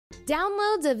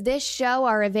Downloads of this show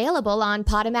are available on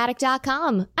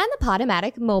Podomatic.com and the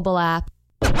Podomatic mobile app.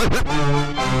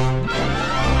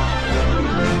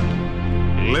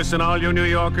 Listen, all you New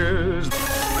Yorkers.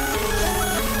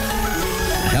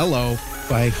 Hello.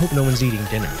 I hope no one's eating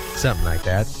dinner. Something like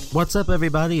that. What's up,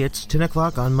 everybody? It's 10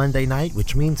 o'clock on Monday night,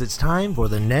 which means it's time for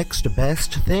the next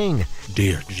best thing.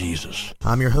 Dear Jesus.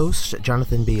 I'm your host,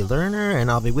 Jonathan B. Lerner, and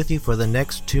I'll be with you for the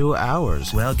next 2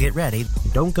 hours. Well, get ready.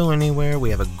 Don't go anywhere.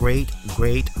 We have a great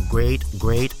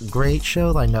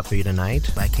show lined up for you tonight.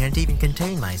 I can't even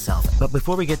contain myself. But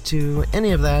before we get to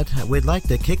any of that, we'd like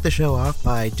to kick the show off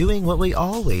by doing what we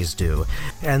always do,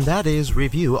 and that is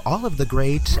review all of the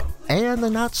great and the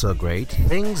not so great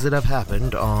things that have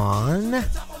happened on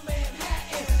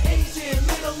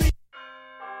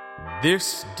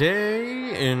this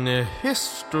day in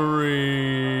history.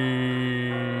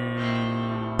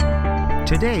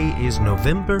 Today is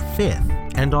November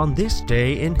 5th, and on this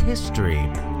day in history,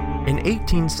 in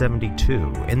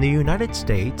 1872, in the United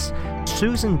States,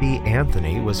 Susan B.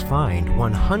 Anthony was fined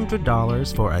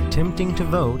 $100 for attempting to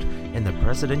vote in the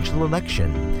presidential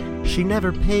election. She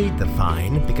never paid the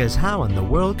fine, because how in the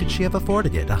world could she have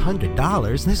afforded it?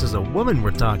 $100? This is a woman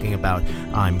we're talking about.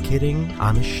 I'm kidding.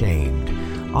 I'm ashamed.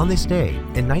 On this day,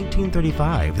 in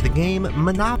 1935, the game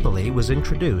Monopoly was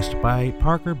introduced by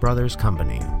Parker Brothers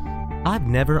Company. I've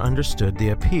never understood the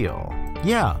appeal.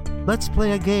 Yeah, let's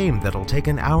play a game that'll take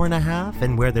an hour and a half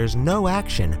and where there's no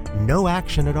action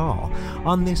at all.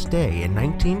 On this day in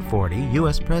 1940,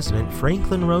 U.S. President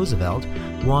Franklin Roosevelt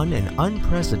won an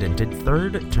unprecedented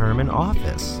third term in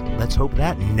office. Let's hope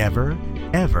that never,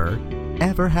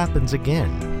 ever happens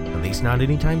again. At least not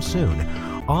anytime soon.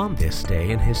 On this day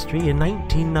in history, in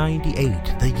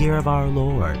 1998, the year of our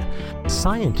Lord,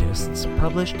 scientists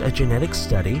published a genetic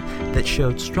study that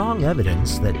showed strong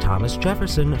evidence that Thomas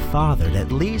Jefferson fathered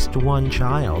at least one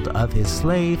child of his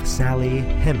slave Sally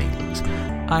Hemings.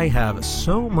 I have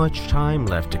so much time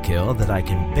left to kill that I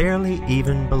can barely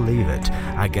even believe it.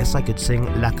 I guess I could sing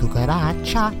La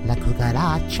Cucaracha,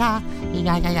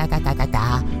 ya ya da da da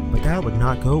da, but that would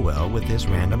not go well with this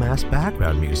random-ass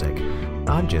background music.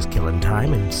 I'm just killing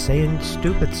time and saying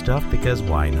stupid stuff because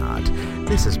why not?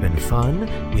 This has been fun.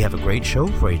 We have a great show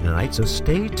for you tonight, so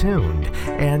stay tuned.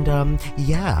 And,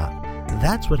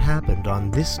 that's what happened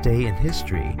on this day in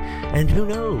history. And who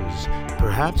knows,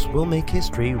 perhaps we'll make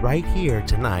history right here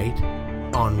tonight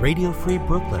on Radio Free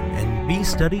Brooklyn and be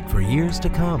studied for years to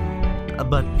come.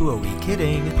 But who are we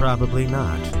kidding? Probably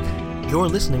not. You're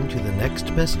listening to The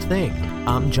Next Best Thing.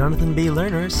 I'm Jonathan B.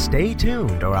 Lerner. Stay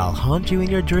tuned or I'll haunt you in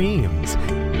your dreams.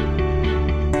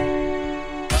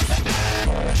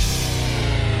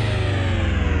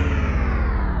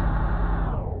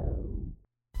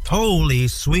 Holy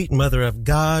sweet mother of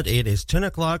God, it is 10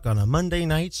 o'clock on a Monday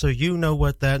night, so you know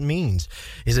what that means.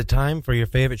 Is it time for your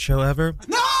favorite show ever?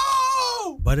 No!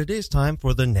 But it is time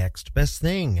for The Next Best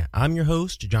Thing. I'm your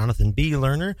host, Jonathan B.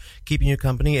 Lerner, keeping you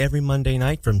company every Monday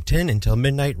night from 10 until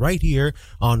midnight right here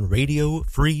on Radio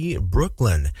Free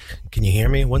Brooklyn. Can you hear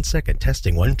me? 1 second.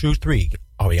 Testing. 1, 2, 3.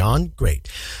 Are we on? Great.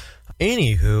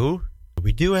 Anywho,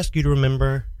 we do ask you to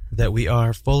remember that we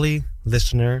are fully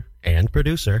listener and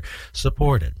producer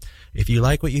supported. If you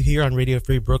like what you hear on Radio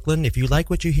Free Brooklyn, if you like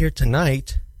what you hear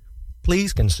tonight,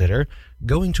 please consider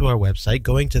going to our website,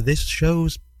 going to this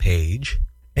show's page,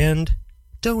 and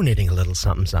donating a little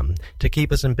something to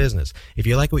keep us in business. If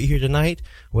you like what you hear tonight,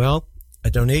 well, a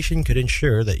donation could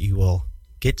ensure that you will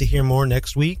get to hear more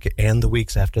next week and the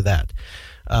weeks after that.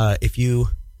 If you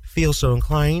feel so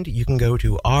inclined, you can go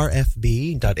to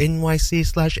rfb.nyc/nbt.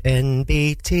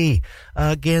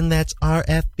 Again, that's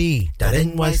rfb.nyc/nbt.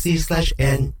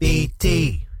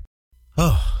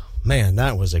 Oh, man,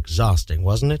 that was exhausting,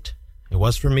 wasn't it? It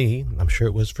was for me. I'm sure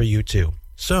it was for you, too.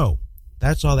 So,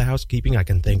 that's all the housekeeping I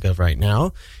can think of right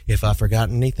now. If I've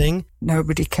forgotten anything...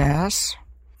 Nobody cares.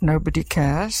 Nobody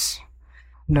cares.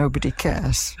 Nobody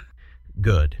cares.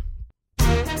 Good.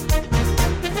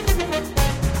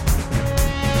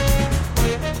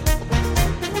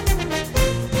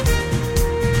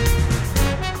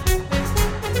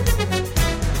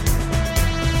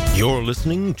 You're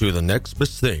listening to The Next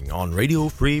Best Thing on Radio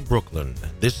Free Brooklyn.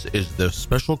 This is the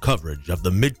special coverage of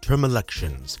the midterm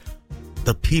elections.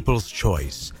 The people's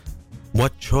choice.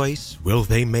 What choice will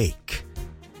they make?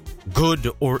 Good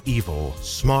or evil,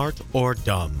 smart or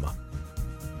dumb?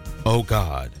 Oh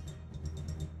God.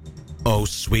 Oh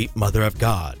sweet mother of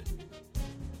God.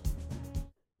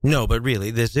 No, but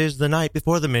really, this is the night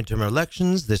before the midterm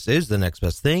elections. This is the next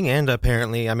best thing, and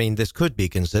apparently, this could be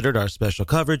considered our special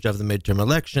coverage of the midterm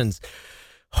elections.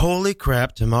 Holy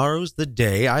crap, tomorrow's the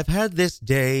day. I've had this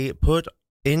day put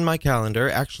in my calendar,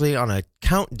 actually on a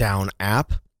countdown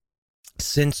app,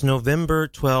 since November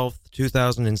 12th,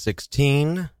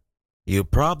 2016. You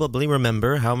probably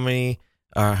remember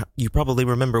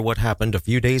what happened a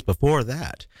few days before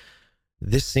that.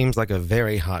 This seems like a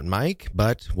very hot mic,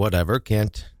 but whatever.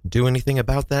 Can't do anything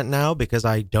about that now because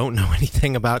I don't know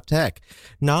anything about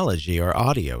technology or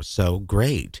audio, so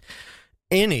great.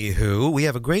 Anywho, we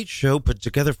have a great show put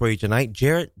together for you tonight.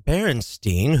 Jarret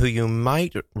Berenstein, who you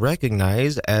might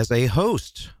recognize as a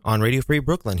host on Radio Free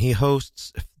Brooklyn. He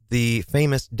hosts the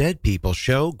famous Dead People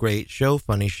show. Great show,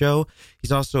 funny show.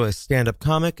 He's also a stand-up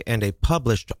comic and a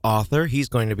published author. He's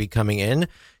going to be coming in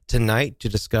tonight to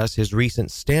discuss his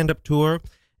recent stand-up tour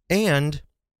and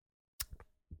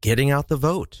getting out the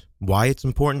vote, why it's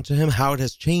important to him, how it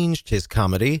has changed his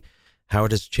comedy, how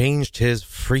it has changed his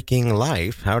freaking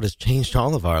life, how it has changed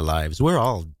all of our lives. We're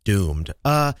all doomed.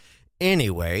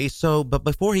 Anyway, but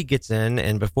before he gets in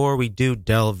and before we do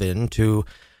delve into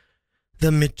the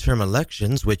midterm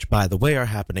elections, which, by the way, are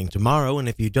happening tomorrow, and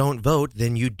if you don't vote,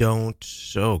 then you don't...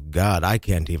 Oh, God, I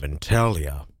can't even tell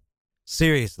you.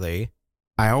 Seriously,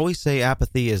 I always say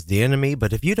apathy is the enemy,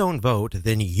 but if you don't vote,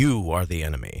 then you are the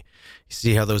enemy. You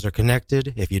see how those are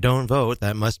connected? If you don't vote,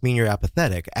 that must mean you're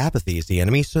apathetic. Apathy is the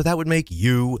enemy, so that would make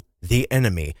you the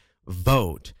enemy.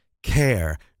 Vote,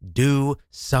 care, do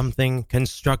something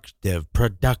constructive,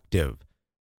 productive.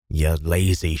 You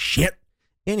lazy shit.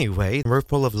 Anyway, we're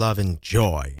full of love and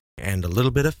joy and a little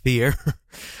bit of fear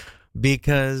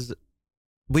because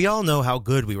we all know how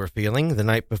good we were feeling the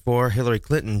night before Hillary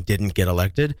Clinton didn't get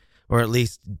elected, or at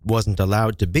least wasn't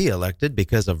allowed to be elected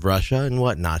because of Russia and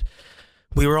whatnot.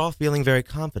 We were all feeling very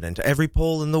confident. Every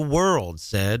poll in the world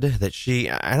said that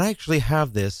and I actually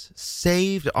have this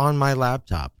saved on my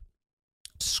laptop,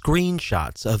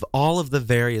 screenshots of all of the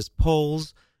various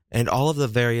polls and all of the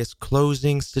various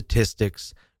closing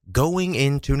statistics going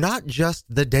into not just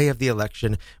the day of the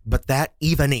election, but that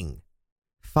evening.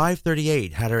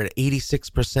 538 had her at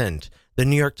 86%. The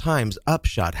New York Times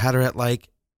Upshot had her at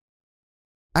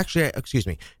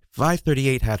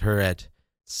 538 had her at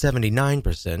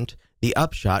 79%. The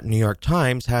Upshot New York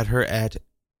Times had her at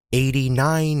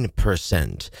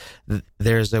 89%.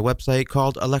 There's a website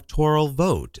called Electoral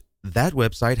Vote. That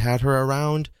website had her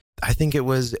around, I think it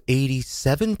was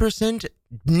 87%.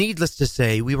 Needless to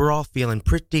say, we were all feeling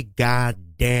pretty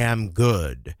goddamn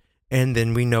good. And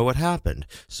then we know what happened.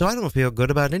 So I don't feel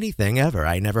good about anything ever.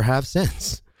 I never have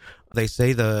since. They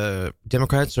say the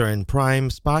Democrats are in prime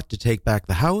spot to take back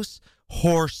the House.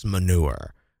 Horse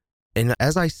manure. And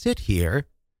as I sit here,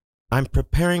 I'm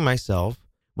preparing myself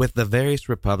with the various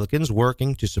Republicans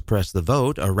working to suppress the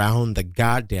vote around the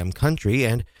goddamn country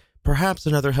and perhaps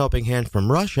another helping hand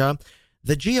from Russia.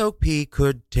 The GOP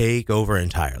could take over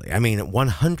entirely. I mean,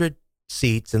 100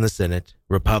 seats in the Senate,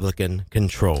 Republican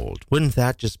controlled. Wouldn't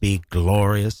that just be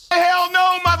glorious? Hell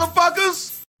no,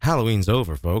 motherfuckers! Halloween's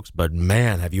over, folks, but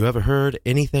man, have you ever heard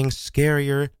anything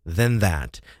scarier than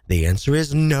that? The answer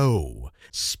is no.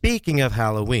 Speaking of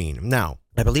Halloween, now,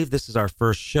 I believe this is our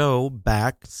first show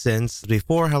back since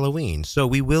before Halloween, so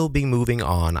we will be moving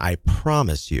on, I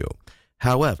promise you.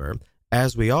 However,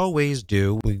 as we always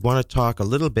do, we want to talk a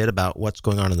little bit about what's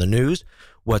going on in the news,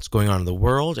 what's going on in the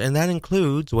world, and that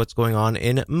includes what's going on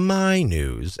in my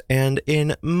news and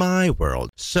in my world.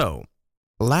 So,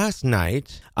 last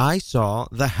night, I saw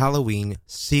the Halloween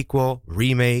sequel,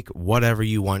 remake, whatever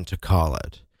you want to call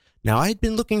it. Now, I'd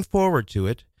been looking forward to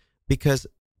it because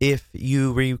if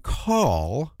you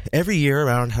recall, every year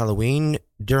around Halloween,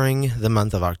 during the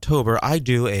month of October, I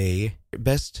do a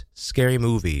best scary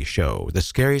movie show, the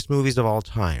scariest movies of all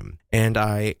time. And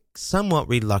I somewhat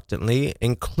reluctantly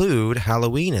include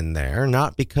Halloween in there,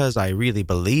 not because I really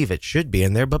believe it should be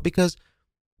in there, but because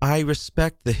I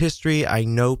respect the history. I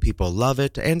know people love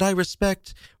it, and I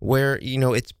respect where,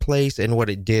 its place and what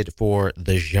it did for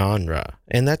the genre.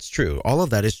 And that's true. All of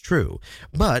that is true.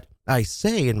 But I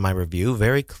say in my review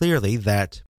very clearly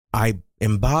that I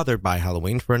am bothered by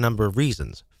Halloween for a number of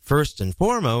reasons. First and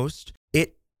foremost,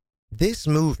 this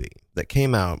movie that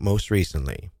came out most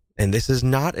recently, and this is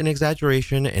not an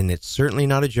exaggeration and it's certainly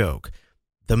not a joke,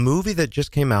 the movie that just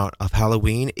came out of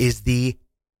Halloween is the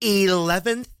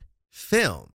 11th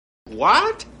film.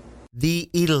 What? The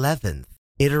 11th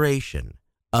iteration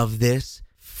of this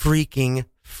freaking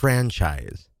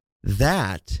franchise.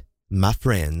 That, my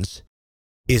friends,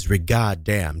 is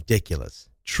regoddamn ridiculous.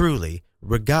 Truly,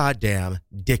 regoddamn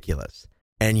ridiculous.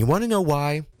 And you want to know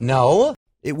why? No.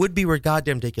 It would be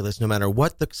goddamn ridiculous no matter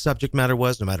what the subject matter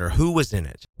was, no matter who was in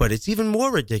it. But it's even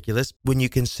more ridiculous when you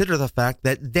consider the fact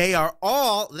that they are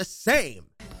all the same.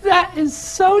 That is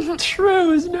so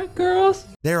true, isn't it, girls?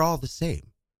 They're all the same.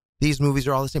 These movies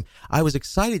are all the same. I was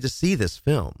excited to see this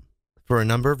film for a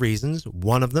number of reasons.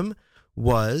 One of them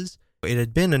was it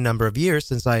had been a number of years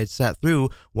since I had sat through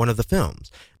one of the films.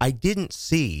 I didn't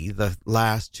see the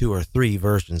last 2 or 3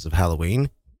 versions of Halloween.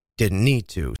 Didn't need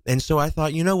to. And so I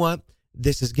thought, you know what?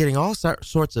 This is getting all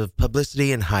sorts of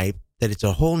publicity and hype, that it's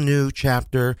a whole new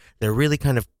chapter. They're really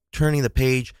kind of turning the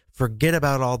page. Forget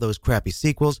about all those crappy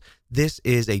sequels. This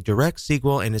is a direct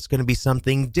sequel, and it's going to be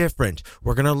something different.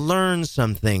 We're going to learn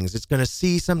some things. It's going to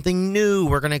see something new.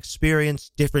 We're going to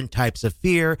experience different types of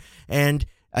fear and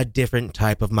a different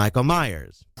type of Michael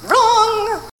Myers.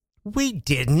 Wrong! We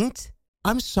didn't.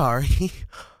 I'm sorry.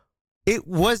 It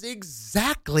was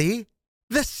exactly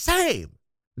the same.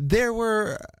 There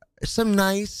were some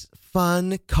nice,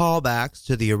 fun callbacks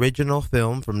to the original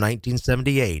film from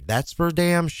 1978. That's for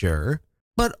damn sure.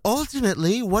 But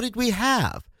ultimately, what did we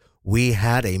have? We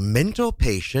had a mental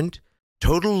patient,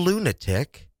 total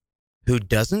lunatic, who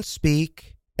doesn't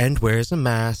speak and wears a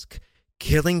mask,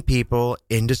 killing people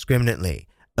indiscriminately.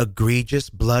 Egregious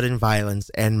blood and violence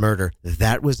and murder.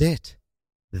 That was it.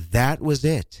 That was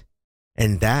it.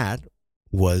 And that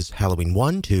was Halloween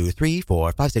 1, 2, 3,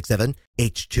 4, 5, 6, 7,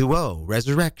 H2O,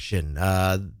 Resurrection,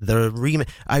 the remake.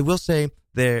 I will say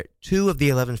there 2 of the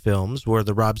 11 films were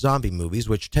the Rob Zombie movies,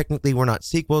 which technically were not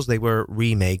sequels. They were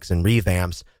remakes and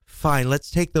revamps. Fine,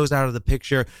 let's take those out of the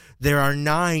picture. There are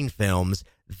 9 films.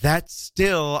 That's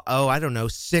still,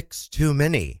 6 too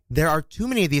many. There are too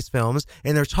many of these films,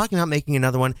 and they're talking about making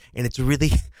another one, and it's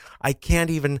really, I can't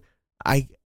even, I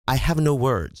have no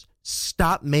words.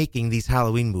 Stop making these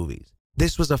Halloween movies.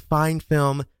 This was a fine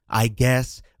film, I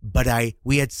guess, but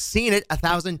we had seen it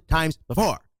 1,000 times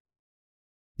before.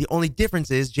 The only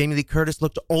difference is Jamie Lee Curtis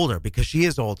looked older because she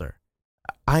is older.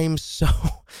 I'm so,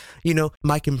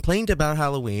 my complaint about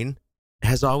Halloween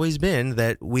has always been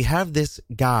that we have this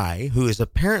guy who is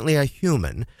apparently a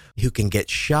human who can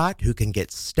get shot, who can get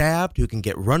stabbed, who can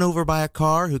get run over by a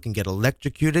car, who can get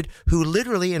electrocuted, who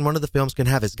literally in one of the films can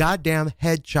have his goddamn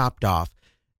head chopped off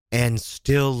and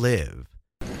still live.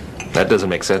 That doesn't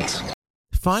make sense.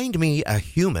 Find me a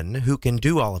human who can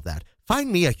do all of that.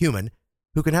 Find me a human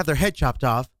who can have their head chopped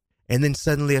off and then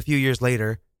suddenly a few years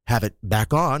later have it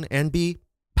back on and be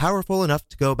powerful enough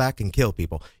to go back and kill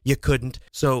people. You couldn't.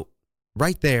 So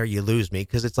right there, you lose me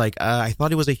because it's like, I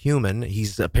thought he was a human.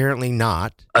 He's apparently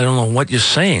not. I don't know what you're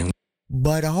saying.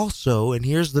 But also, and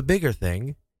here's the bigger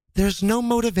thing, there's no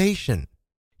motivation.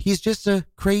 He's just a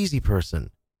crazy person.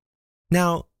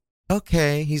 Now,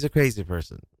 okay, he's a crazy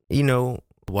person.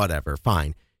 Whatever,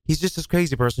 fine. He's just this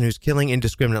crazy person who's killing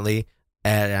indiscriminately,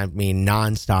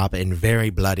 nonstop and very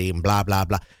bloody and blah, blah,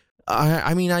 blah.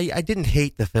 I didn't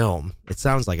hate the film. It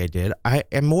sounds like I did. I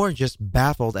am more just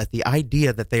baffled at the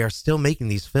idea that they are still making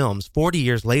these films 40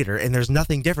 years later and there's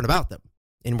nothing different about them.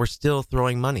 And we're still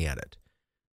throwing money at it.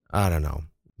 I don't know.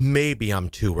 Maybe I'm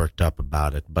too worked up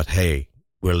about it, but hey,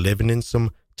 we're living in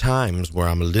some times where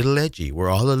I'm a little edgy. We're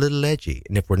all a little edgy.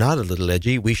 And if we're not a little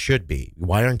edgy, we should be.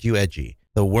 Why aren't you edgy?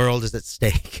 The world is at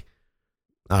stake.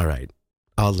 All right.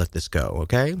 I'll let this go,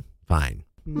 okay? Fine.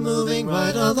 Moving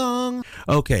right along.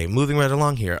 Okay, moving right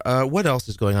along here. What else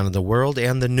is going on in the world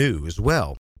and the news?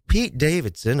 Well, Pete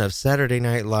Davidson of Saturday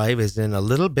Night Live is in a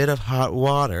little bit of hot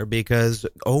water because,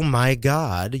 oh my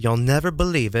God, you'll never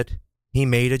believe it, he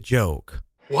made a joke.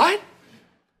 What?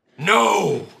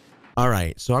 No! All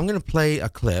right, so I'm going to play a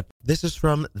clip. This is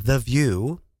from The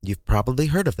View. You've probably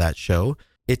heard of that show.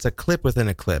 It's a clip within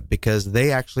a clip because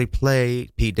they actually play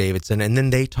Pete Davidson and then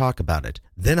they talk about it.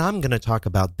 Then I'm going to talk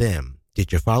about them.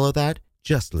 Did you follow that?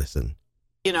 Just listen.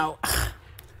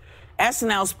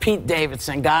 SNL's Pete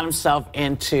Davidson got himself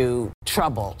into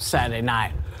trouble Saturday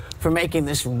night for making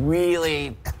this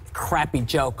really crappy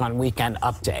joke on Weekend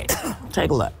Update.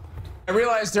 Take a look. I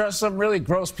realized there are some really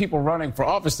gross people running for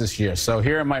office this year, so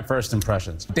here are my first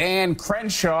impressions. Dan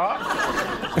Crenshaw.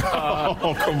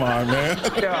 Oh, come on, man.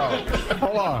 Yo,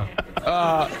 hold on.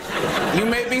 You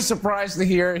may be surprised to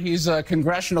hear he's a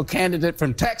congressional candidate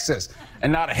from Texas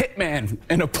and not a hitman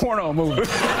in a porno movie.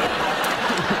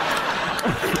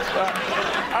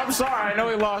 I'm sorry, I know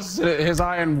he lost his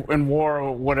eye in war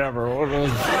or whatever.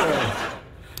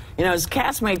 His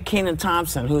castmate Kenan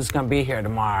Thompson, who's going to be here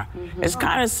tomorrow, has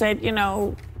kind of said,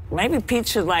 maybe Pete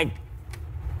should,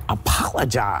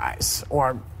 apologize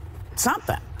or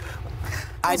something.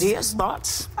 Ideas,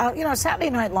 thoughts? Saturday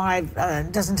Night Live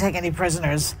doesn't take any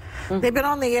prisoners. They've been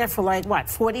on the air for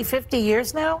 40, 50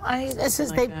 years now?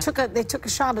 They took a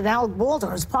shot at Alec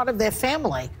Baldwin as part of their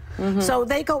family. So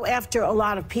they go after a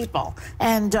lot of people.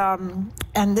 And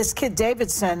this kid,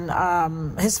 Davidson,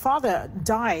 his father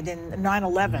died in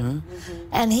 9/11.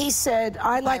 And he said,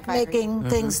 I like making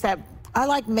things that I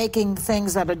like making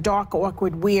things that are dark,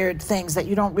 awkward, weird things that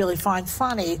you don't really find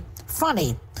funny.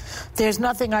 There's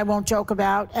nothing I won't joke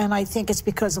about, and I think it's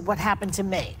because of what happened to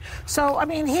me. So, I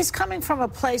mean, he's coming from a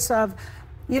place of,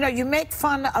 you make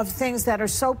fun of things that are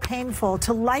so painful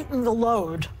to lighten the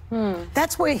load.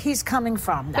 That's where he's coming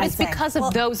from. But it's because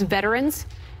of those veterans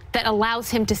that allows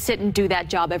him to sit and do that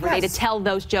job every day, to tell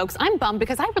those jokes. I'm bummed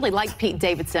because I really like Pete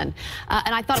Davidson,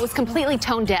 and I thought it was completely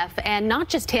tone deaf, and not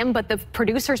just him, but the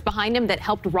producers behind him that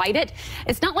helped write it.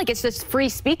 It's not like it's just free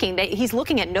speaking. He's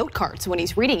looking at note cards when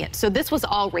he's reading it. So this was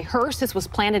all rehearsed. This was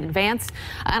planned in advance,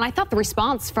 and I thought the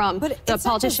response from the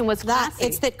politician was classy.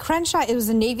 It's that Crenshaw, it was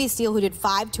a Navy SEAL who did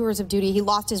 5 tours of duty. He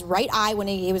lost his right eye when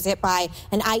he was hit by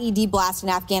an IED blast in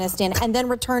Afghanistan, and then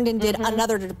returned and did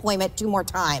another deployment 2 more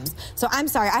times. So I'm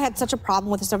sorry, I had such a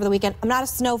problem with this over the weekend. I'm not a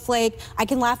snowflake. I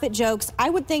can laugh at jokes. I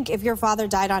would think if your father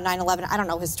died on 9/11, I don't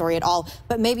know his story at all,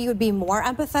 but maybe you would be more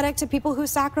empathetic to people who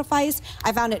sacrificed.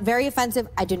 I found it very offensive.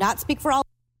 I do not speak for all.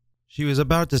 She was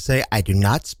about to say, I do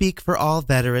not speak for all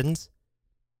veterans.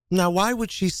 Now, why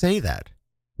would she say that?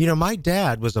 My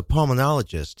dad was a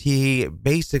pulmonologist. He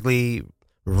basically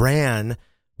ran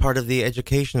part of the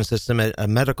education system at a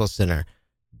medical center.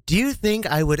 Do you think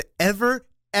I would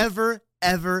ever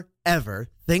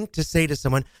think to say to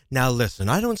someone, now listen,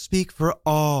 I don't speak for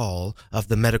all of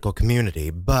the medical community,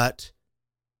 but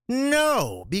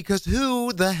no, because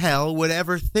who the hell would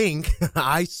ever think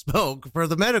I spoke for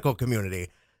the medical community?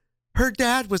 Her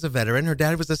dad was a veteran. Her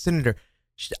dad was a senator.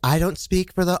 I don't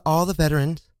speak for all the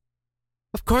veterans.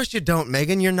 Of course you don't,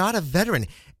 Megan. You're not a veteran.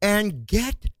 And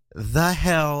get the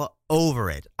hell over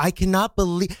it. I cannot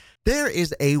believe there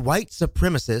is a white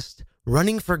supremacist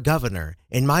running for governor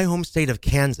in my home state of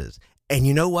Kansas. And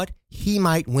you know what? He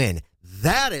might win.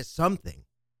 That is something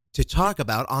to talk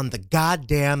about on the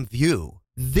goddamn View.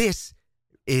 This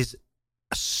is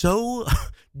so...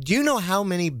 Do you know how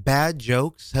many bad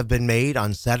jokes have been made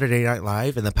on Saturday Night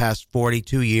Live in the past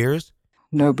 42 years?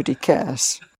 Nobody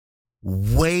cares.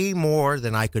 Way more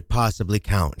than I could possibly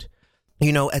count.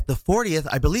 At the 40th,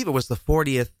 I believe it was the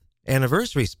 40th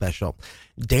anniversary special,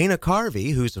 Dana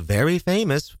Carvey, who's very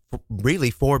famous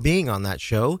for being on that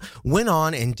show, went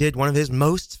on and did one of his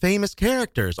most famous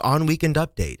characters on Weekend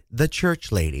Update, the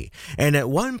church lady. And at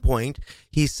one point,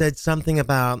 he said something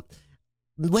about,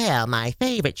 well, my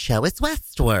favorite show is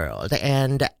Westworld,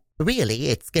 and really,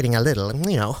 it's getting a little,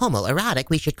 homoerotic.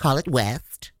 We should call it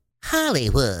West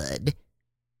Hollywood.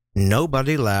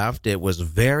 Nobody laughed. It was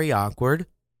very awkward.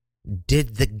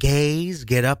 Did the gays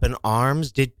get up in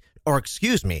arms?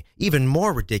 Even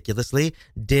more ridiculously,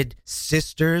 did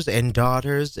sisters and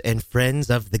daughters and friends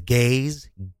of the gays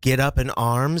get up in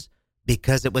arms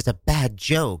because it was a bad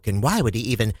joke? And why would he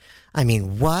even,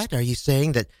 what? Are you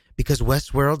saying that because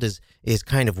Westworld is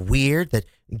kind of weird, that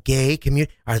gay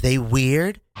community, are they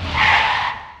weird?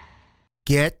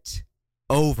 Get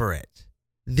over it.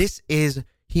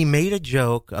 He made a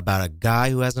joke about a guy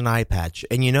who has an eye patch.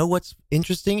 And you know what's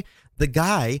interesting? The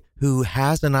guy who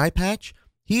has an eye patch,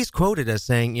 he's quoted as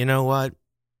saying, you know what?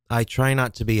 I try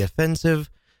not to be offensive,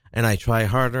 and I try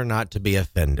harder not to be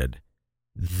offended.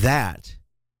 That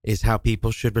is how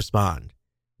people should respond.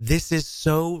 This is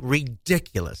so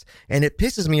ridiculous. And it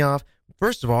pisses me off,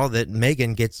 first of all, that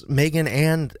Megan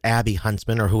and Abby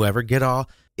Huntsman or whoever get all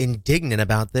indignant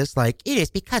about this, like, it is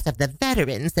because of the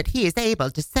veterans that he is able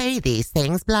to say these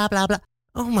things, blah, blah, blah.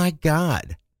 Oh, my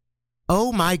God.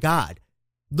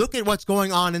 Look at what's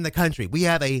going on in the country. We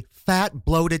have a fat,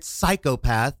 bloated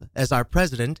psychopath as our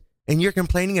president, and you're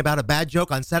complaining about a bad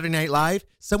joke on Saturday Night Live?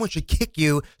 Someone should kick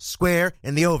you square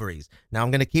in the ovaries. Now,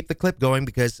 I'm going to keep the clip going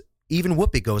because even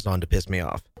Whoopi goes on to piss me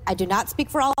off. I do not speak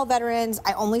for all veterans.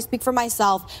 I only speak for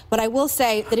myself. But I will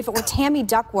say that if it were Tammy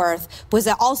Duckworth, was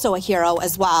also a hero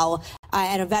as well,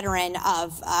 and a veteran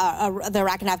of the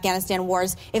Iraq and Afghanistan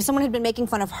wars, if someone had been making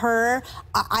fun of her,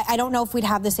 I don't know if we'd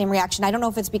have the same reaction. I don't know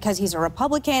if it's because he's a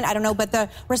Republican. I don't know. But the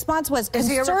response was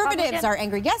conservatives are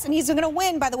angry. Yes, and he's going to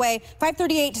win, by the way.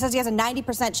 538 says he has a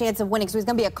 90% chance of winning, so he's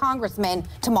going to be a congressman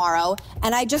tomorrow.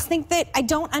 And I just think that I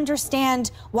don't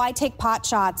understand why take pot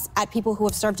shots at people who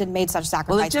have served and made such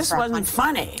sacrifices. Well, it just wasn't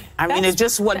funny.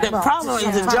 The problem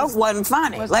is the joke wasn't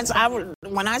funny.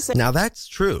 Now, that's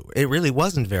true. It really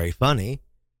wasn't very funny.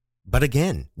 But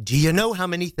again, do you know how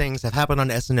many things have happened on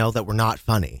SNL that were not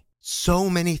funny? So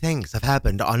many things have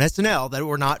happened on SNL that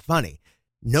were not funny.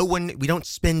 We don't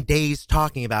spend days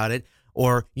talking about it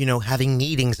or, having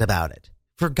meetings about it.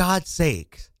 For God's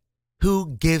sake,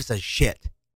 who gives a shit?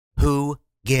 Who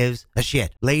gives a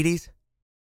shit? Ladies,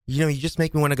 you just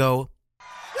make me want to go,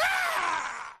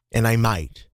 and I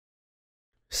might.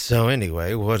 So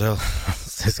anyway, what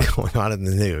else is going on in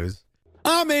the news?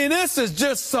 I mean, this is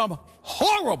just some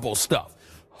horrible stuff.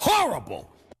 Horrible.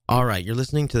 All right, you're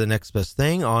listening to The Next Best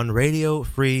Thing on Radio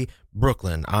Free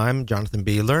Brooklyn. I'm Jonathan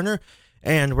B. Lerner,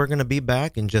 and we're going to be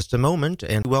back in just a moment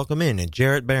and welcome in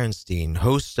Jarret Berenstein,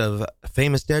 host of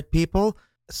Famous Dead People,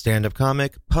 stand-up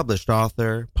comic, published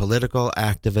author, political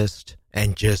activist,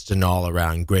 and just an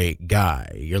all-around great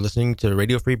guy. You're listening to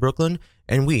Radio Free Brooklyn,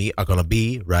 and we are going to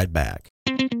be right back.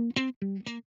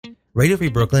 Radio Free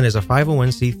Brooklyn is a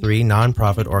 501c3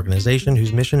 nonprofit organization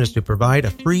whose mission is to provide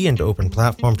a free and open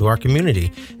platform to our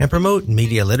community and promote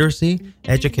media literacy,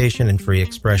 education, and free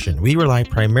expression. We rely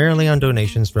primarily on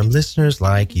donations from listeners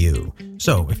like you.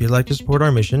 So, if you'd like to support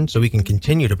our mission so we can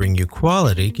continue to bring you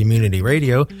quality community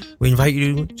radio, we invite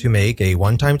you to make a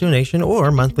one-time donation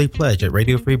or monthly pledge at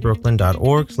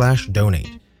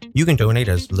radiofreebrooklyn.org/donate. You can donate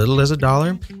as little as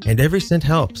 $1, and every cent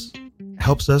helps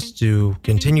us to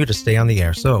continue to stay on the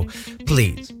air. So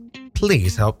please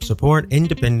help support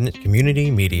independent community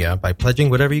media by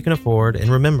pledging whatever you can afford. And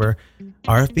remember,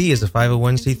 RFB is a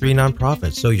 501c3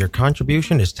 nonprofit, so your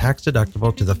contribution is tax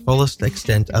deductible to the fullest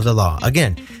extent of the law.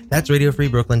 Again, that's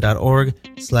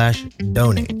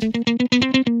radiofreebrooklyn.org/donate.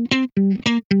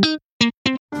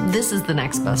 This is The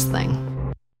Next Best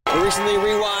Thing. I recently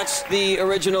rewatched the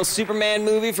original Superman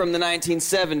movie from the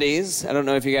 1970s. I don't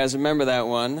know if you guys remember that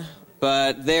one.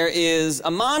 But there is a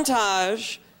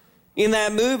montage in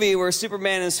that movie where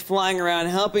Superman is flying around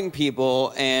helping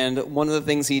people, and one of the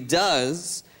things he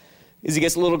does is he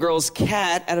gets a little girl's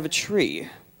cat out of a tree.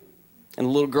 And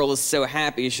the little girl is so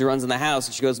happy, she runs in the house,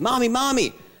 and she goes, "Mommy,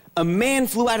 Mommy, a man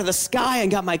flew out of the sky and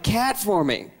got my cat for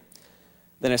me."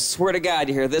 Then I swear to God,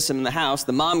 you hear this in the house.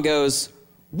 The mom goes,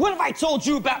 "What have I told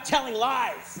you about telling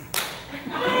lies?"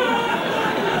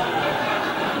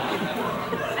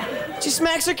 She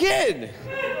smacks her kid.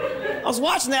 I was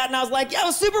watching that and I was like, yeah, it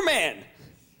was Superman.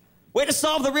 Way to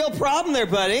solve the real problem there,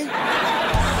 buddy.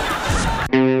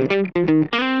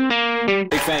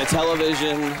 Big fan of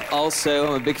television. Also,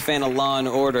 I'm a big fan of Law &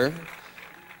 Order.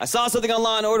 I saw something on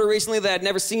Law & Order recently that I'd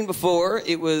never seen before.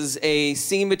 It was a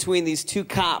scene between these two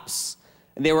cops.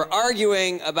 And they were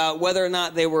arguing about whether or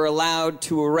not they were allowed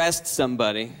to arrest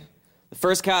somebody. The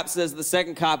first cop says to the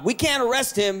second cop, "We can't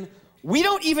arrest him. We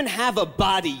don't even have a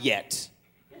body yet."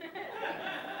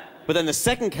 But then the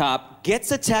second cop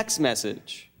gets a text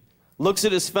message, looks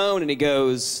at his phone, and he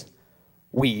goes,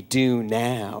 "We do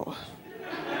now.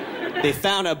 They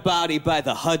found a body by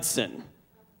the Hudson."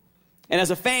 And as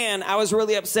a fan, I was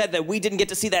really upset that we didn't get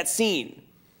to see that scene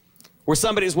where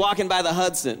somebody's walking by the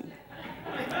Hudson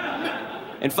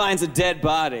and finds a dead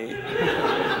body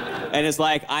and is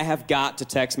like, "I have got to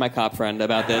text my cop friend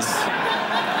about this."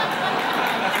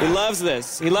 He loves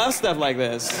this. He loves stuff like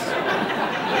this.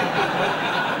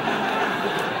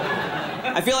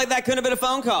 I feel like that couldn't have been a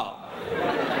phone call.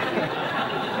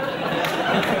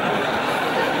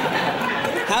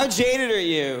 How jaded are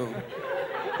you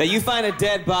that you find a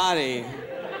dead body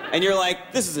and you're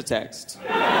like, "This is a text.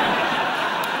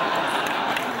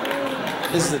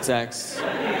 This is a text."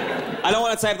 I don't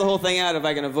want to type the whole thing out if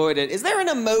I can avoid it. Is there an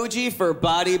emoji for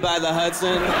body by the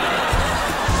Hudson?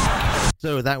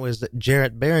 So that was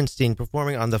Jarret Berenstein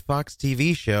performing on the Fox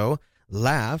TV show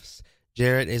Laughs.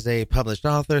 Jarret is a published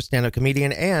author, stand-up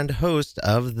comedian, and host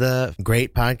of the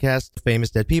great podcast Famous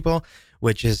Dead People,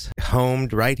 which is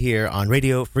homed right here on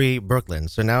Radio Free Brooklyn.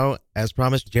 So now, as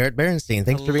promised, Jarret Berenstein,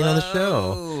 thanks for being on the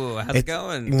show. How's it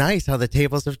going? Nice how the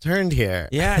tables have turned here.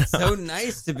 Yeah, it's so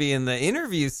nice to be in the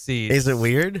interview seat. Is it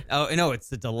weird? Oh, no,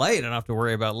 it's a delight. I don't have to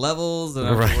worry about levels. I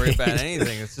don't have to worry about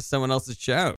anything. It's just someone else's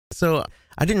show. So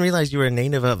I didn't realize you were a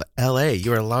native of L.A.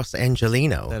 You were a Los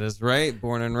Angelino. That is right.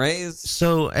 Born and raised.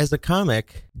 So as a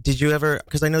comic, did you ever,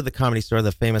 because I know the Comedy Store,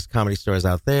 the famous Comedy Stores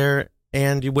out there,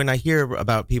 and when I hear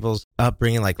about people's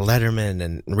upbringing, like Letterman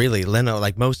and really Leno,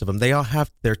 like most of them, they all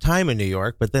have their time in New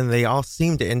York, but then they all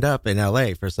seem to end up in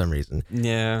L.A. for some reason.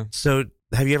 Yeah. So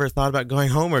have you ever thought about going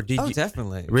home, or did you? Oh,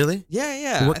 definitely. Really?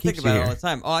 Yeah. So what I keeps think about you it all here? the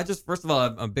time. Oh, first of all,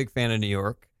 I'm a big fan of New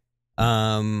York.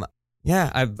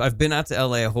 Yeah, I've been out to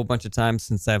LA a whole bunch of times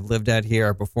since I've lived out here.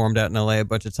 I performed out in LA a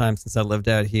bunch of times since I lived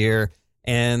out here.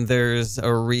 And there's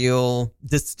a real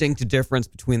distinct difference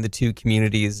between the two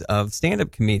communities of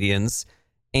stand-up comedians.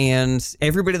 And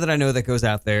everybody that I know that goes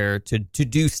out there to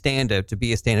do stand-up, to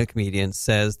be a stand-up comedian,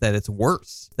 says that it's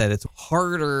worse, that it's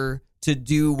harder to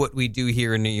do what we do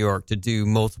here in New York, to do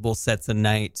multiple sets a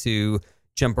night, to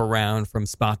jump around from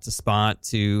spot to spot,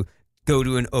 to go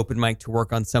to an open mic to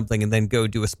work on something and then go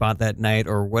do a spot that night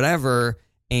or whatever.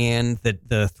 And that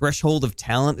the threshold of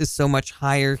talent is so much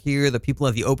higher here. The people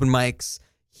at the open mics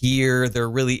here, they're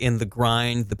really in the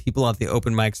grind. The people at the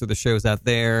open mics or the shows out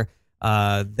there,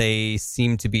 They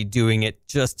seem to be doing it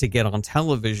just to get on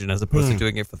television as opposed to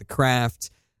doing it for the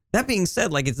craft. That being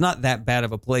said, like, it's not that bad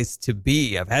of a place to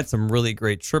be. I've had some really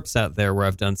great trips out there where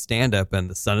I've done stand-up and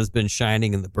the sun has been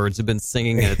shining and the birds have been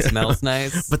singing and it smells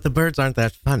nice. But the birds aren't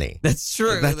that funny. That's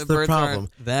true. That's the the birds problem.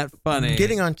 aren't that funny.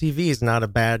 Getting on TV is not a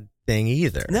bad thing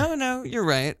either. No, you're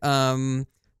right.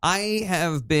 I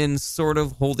have been sort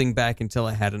of holding back until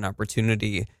I had an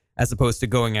opportunity as opposed to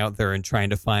going out there and trying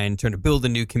to build a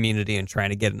new community and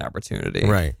trying to get an opportunity.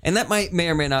 Right. And that may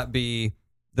or may not be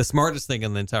the smartest thing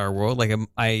in the entire world. Like,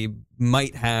 I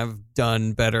might have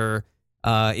done better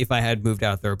if I had moved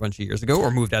out there a bunch of years ago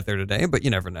or moved out there today, but you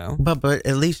never know. But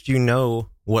at least you know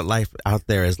what life out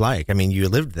there is like. I mean, you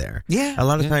lived there. Yeah. A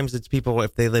lot of times it's people,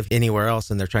 if they live anywhere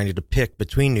else and they're trying to pick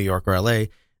between New York or LA,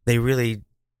 they really,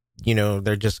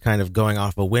 they're just kind of going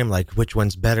off a whim, like which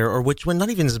one's better or which one, not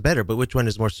even is better, but which one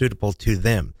is more suitable to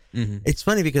them. Mm-hmm. It's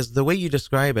funny because the way you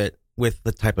describe it with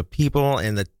the type of people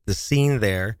and the scene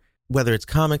there, whether it's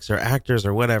comics or actors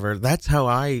or whatever, that's how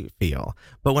I feel.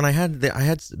 But when I had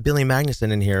Billy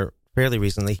Magnuson in here fairly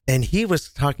recently, and he was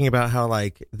talking about how,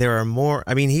 like, there are more,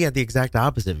 I mean, he had the exact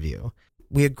opposite view.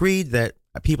 We agreed that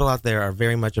people out there are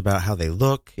very much about how they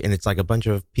look, and it's like a bunch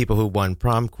of people who won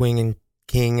prom queen and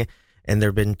king, and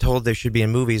they've been told they should be in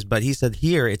movies. But he said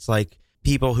here, it's like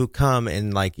people who come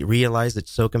and, like, realize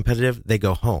it's so competitive, they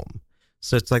go home.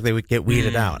 So it's like they would get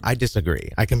weeded out. I disagree.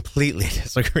 I completely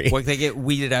disagree. Like, they get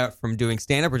weeded out from doing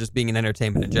stand-up or just being in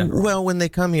entertainment in general? Well, when they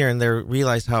come here and they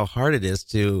realize how hard it is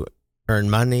to earn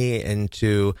money and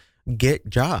to get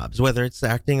jobs, whether it's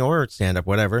acting or stand-up,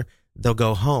 whatever, they'll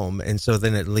go home. And so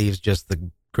then it leaves just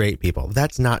the great people.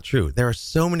 That's not true. There are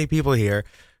so many people here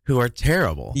who are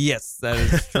terrible. Yes, that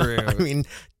is true. I mean,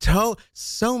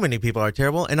 so many people are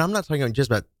terrible. And I'm not talking just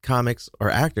about comics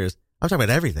or actors. I'm talking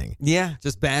about everything. Yeah,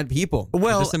 just bad people.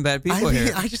 Well, there's some bad people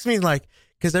here. I just mean, like,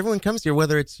 because everyone comes here,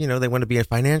 whether it's, they want to be a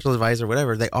financial advisor or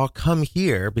whatever, they all come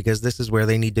here because this is where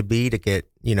they need to be to get,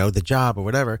 the job or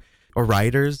whatever, or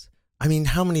writers. I mean,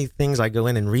 how many things I go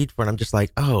in and read for and I'm just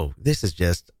like, oh, this is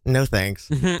just, no thanks.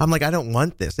 I'm like, I don't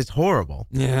want this. It's horrible.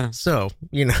 Yeah. So,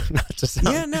 not to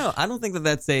sound... Yeah, no, I don't think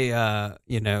that's a,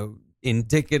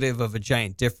 indicative of a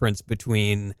giant difference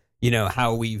between...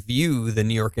 how we view the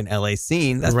New York and LA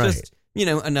scene. That's right. Just,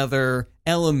 another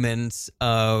element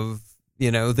of,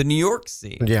 the New York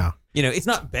scene. Yeah. It's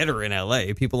not better in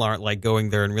LA. People aren't like going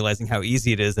there and realizing how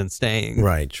easy it is and staying.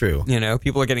 Right, true.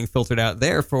 People are getting filtered out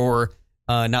there for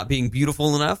not being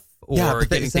beautiful enough or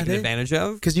getting taken advantage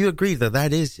of. Because you agree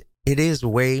that it is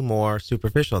way more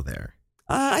superficial there.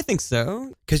 I think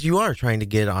so. Because you are trying to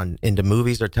get into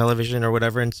movies or television or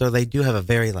whatever, and so they do have a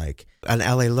very, an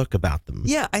LA look about them.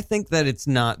 Yeah, I think that it's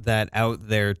not that out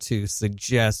there to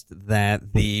suggest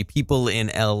that the people in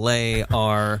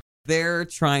LA they're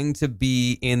trying to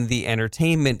be in the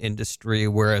entertainment industry,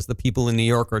 whereas the people in New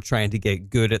York are trying to get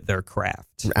good at their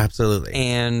craft. Absolutely.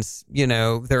 And,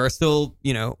 there are still,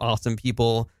 awesome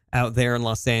people out there in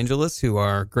Los Angeles who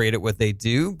are great at what they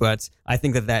do, but I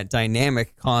think that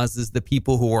dynamic causes the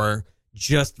people who are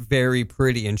just very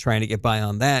pretty and trying to get by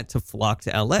on that to flock to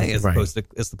LA as opposed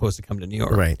to come to New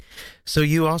York. Right. So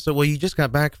you just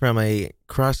got back from a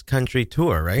cross-country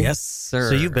tour, right? Yes, sir.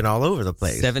 So you've been all over the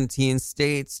place. 17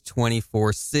 states,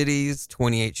 24 cities,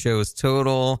 28 shows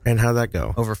total. And how'd that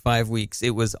go? Over 5 weeks. It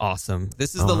was awesome.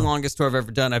 This is the longest tour I've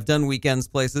ever done. I've done weekends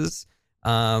places.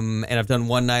 And I've done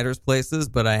one-nighters places,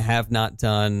 but I have not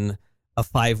done a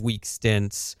 5-week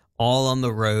stint all on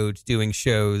the road doing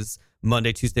shows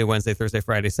Monday, Tuesday, Wednesday, Thursday,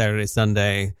 Friday, Saturday,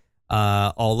 Sunday,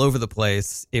 all over the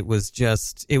place. It was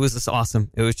just awesome.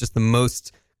 It was just the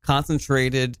most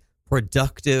concentrated,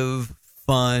 productive,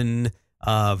 fun,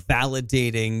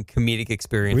 validating comedic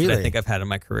experience that I think I've had in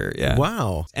my career. Yeah.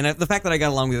 Wow. And the fact that I got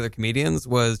along with other comedians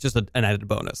was just an added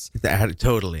bonus.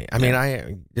 Totally. I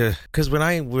mean, because when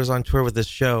I was on tour with this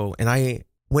show, and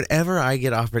whenever I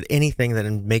get offered anything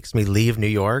that makes me leave New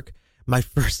York, my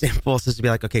first impulse is to be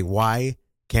like, okay, why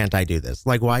can't I do this?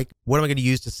 Like, why? What am I going to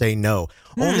use to say no?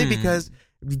 Only because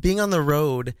being on the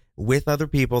road with other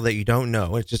people that you don't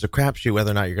know, it's just a crapshoot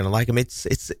whether or not you're going to like them.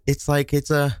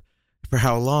 For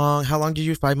how long? How long did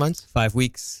you? 5 months? 5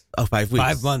 weeks. Oh, 5 weeks.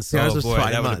 5 months. Oh, boy,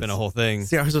 that would have been a whole thing.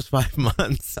 See, ours was 5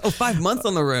 months. Oh, 5 months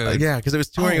on the road. Yeah, because it was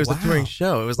touring. It was a touring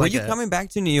show. It was Were you coming back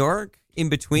to New York in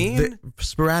between?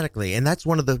 Sporadically. And that's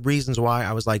one of the reasons why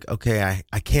I was like, okay,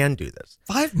 I can do this.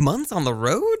 5 months on the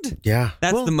road? Yeah.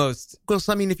 That's the most. Well,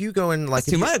 so, I mean, if you go in That's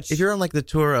too much. If you're on the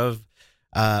tour of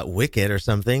Wicked or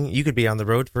something, you could be on the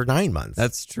road for 9 months.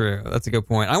 That's true. That's a good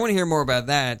point. I want to hear more about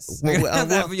that. I'm going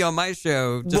to have you on my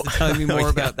show just to tell me more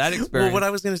about that experience. Well, what I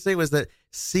was going to say was that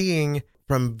seeing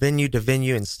from venue to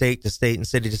venue and state to state and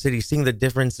city to city, seeing the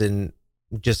difference in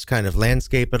just kind of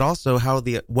landscape, but also how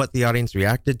what the audience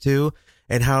reacted to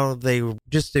and how they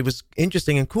just, it was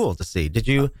interesting and cool to see. Did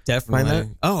you definitely find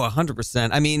that? Oh,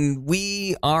 100%. I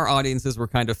mean, our audiences were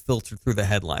kind of filtered through the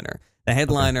headliner. The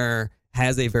headliner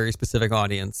has a very specific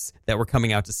audience that were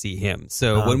coming out to see him.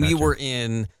 So when we were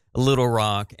in Little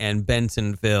Rock and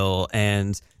Bentonville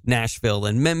and Nashville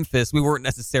and Memphis, we weren't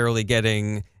necessarily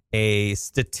getting a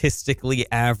statistically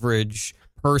average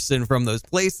person from those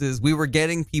places. We were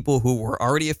getting people who were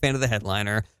already a fan of the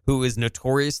headliner, who is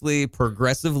notoriously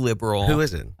progressive liberal. Who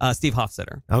is it? Steve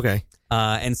Hofstetter. Okay.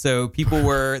 And so people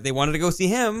they wanted to go see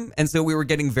him. And so we were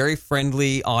getting very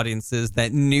friendly audiences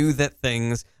that knew that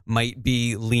things might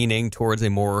be leaning towards a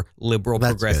more liberal,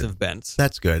 progressive bent.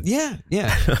 That's good. Yeah.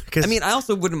 I mean, I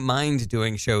also wouldn't mind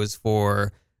doing shows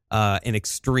for an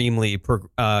extremely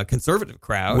conservative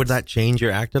crowd. Would that change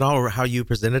your act at all, or how you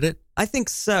presented it? I think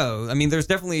so. I mean, there's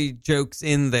definitely jokes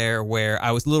in there where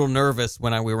I was a little nervous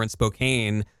when we were in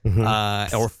Spokane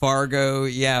or Fargo.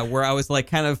 Yeah, where I was like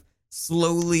kind of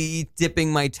slowly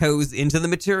dipping my toes into the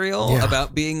material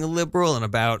about being a liberal and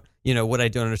about, what I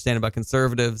don't understand about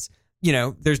conservatives.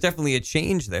 There's definitely a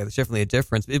change there. There's definitely a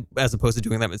difference as opposed to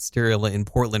doing that material in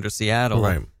Portland or Seattle.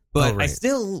 Right. But I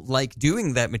still like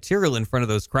doing that material in front of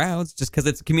those crowds just because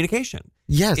it's communication.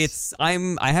 Yes.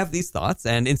 I have these thoughts,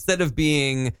 and instead of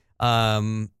being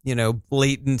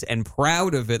blatant and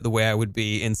proud of it the way I would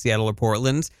be in Seattle or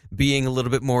Portland, being a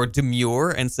little bit more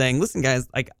demure and saying, listen, guys,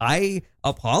 like, I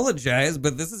apologize,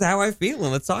 but this is how I feel,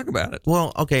 and let's talk about it.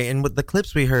 Well, okay, and with the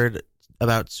clips we heard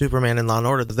about Superman and Law and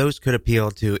Order, those could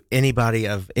appeal to anybody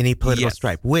of any political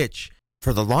stripe, which,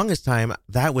 for the longest time,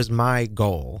 that was my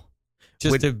goal.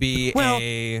 Just to be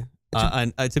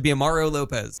to be a Mario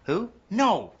Lopez. Who?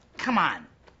 No, come on.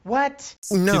 What?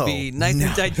 No. To be nice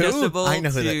and digestible. I know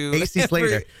who that. AC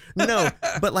Slater. No,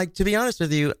 but like, to be honest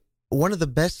with you, one of the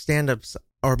best stand-ups,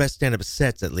 or best stand-up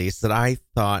sets at least, that I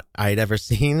thought I'd ever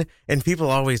seen, and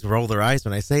people always roll their eyes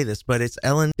when I say this, but it's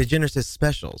Ellen DeGeneres'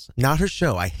 specials. Not her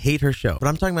show. I hate her show. But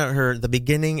I'm talking about the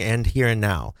beginning and Here and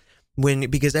Now.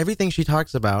 Because everything she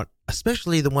talks about,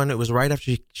 especially the one that was right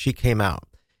after she came out,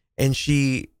 and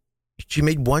she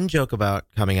made one joke about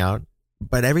coming out,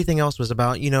 but everything else was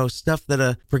about, stuff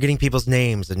that forgetting people's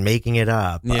names and making it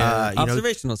up. Yeah,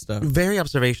 observational stuff. Very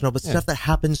observational, but stuff that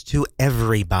happens to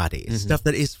everybody. Mm-hmm. Stuff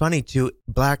that is funny to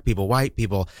black people, white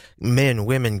people, men,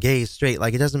 women, gays, straight.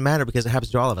 Like, it doesn't matter because it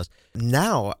happens to all of us.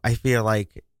 Now, I feel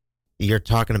like you're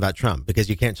talking about Trump because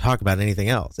you can't talk about anything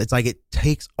else. It's like it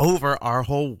takes over our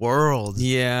whole world.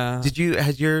 Yeah.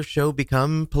 Has your show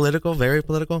become political, very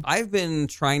political? I've been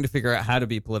trying to figure out how to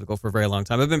be political for a very long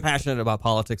time. I've been passionate about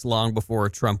politics long before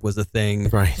Trump was a thing.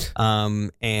 Right.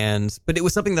 But it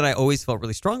was something that I always felt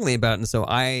really strongly about. And so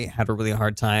I had a really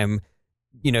hard time,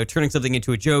 turning something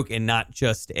into a joke and not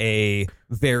just a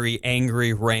very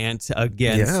angry rant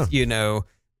against,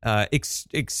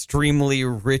 extremely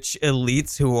rich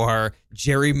elites who are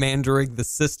gerrymandering the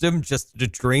system just to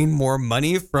drain more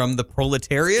money from the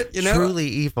proletariat, Truly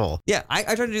evil. Yeah, I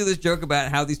try to do this joke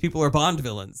about how these people are Bond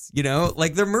villains,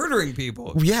 like they're murdering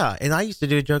people. Yeah, and I used to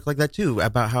do a joke like that too,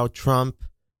 about how Trump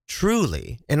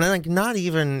truly, and like not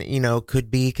even, could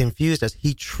be confused as,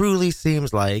 he truly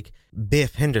seems like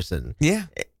Biff Henderson. Yeah.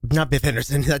 Not Biff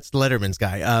Henderson, that's Letterman's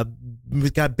guy.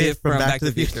 We've got Biff from Back to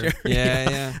the Future.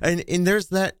 Yeah. And there's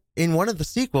that, in one of the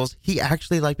sequels, he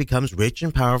actually like becomes rich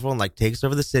and powerful and like takes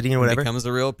over the city and whatever. Becomes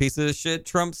a real piece of shit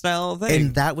Trump style thing.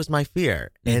 And that was my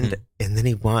fear. And then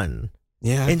he won.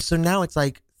 Yeah. And so now it's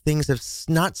like things have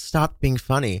not stopped being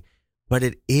funny, but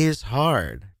it is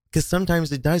hard. Because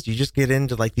sometimes it does. You just get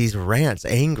into like these rants,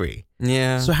 angry.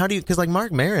 Yeah. So how do you, because like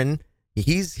Mark Maron,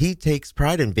 he takes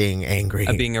pride in being angry.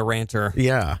 Being a ranter.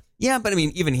 Yeah. Yeah, but I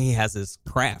mean, even he has his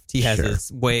craft. He has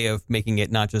his way of making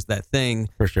it not just that thing.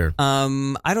 For sure.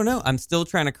 I don't know. I'm still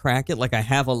trying to crack it. Like, I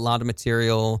have a lot of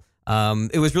material.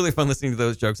 It was really fun listening to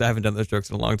those jokes. I haven't done those jokes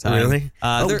in a long time. Really?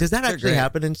 Does that actually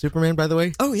happen in Superman, by the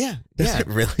way? Oh, yeah. Does it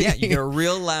really? Yeah, you get a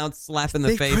real loud slap in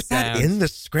the face put that sound. in the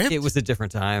script? It was a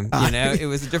different time. It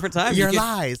was a different time. Your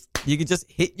lies. You could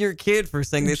just hit your kid for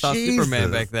saying they saw Superman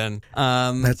back then.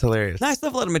 That's hilarious. No, I still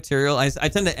have a lot of material. I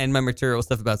tend to end my material with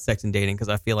stuff about sex and dating because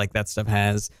I feel like that stuff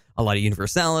has a lot of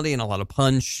universality and a lot of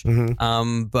punch.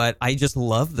 Mm-hmm. But I just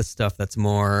love the stuff that's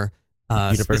more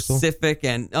universal? Specific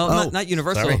and not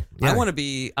universal. Sorry. Yeah. I want to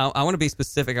be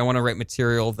specific. I want to write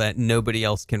material that nobody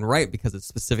else can write because it's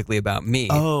specifically about me.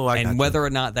 And whether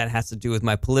or not that has to do with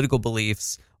my political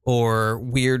beliefs or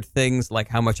weird things like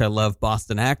how much I love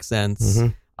Boston accents. Mm-hmm.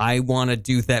 I want to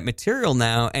do that material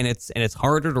now, and it's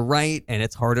harder to write, and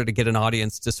it's harder to get an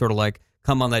audience to sort of like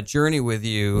come on that journey with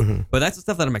you. But that's the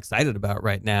stuff that I'm excited about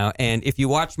right now. And if you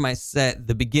watch my set,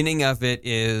 the beginning of it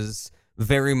is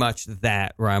very much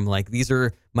that, where I'm like, these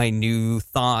are my new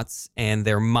thoughts and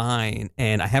they're mine.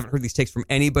 And I haven't heard these takes from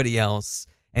anybody else.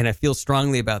 And I feel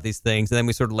strongly about these things. And then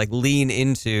we sort of like lean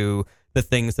into the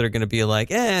things that are going to be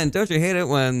like, and don't you hate it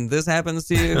when this happens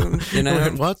to you? You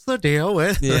know, what's the deal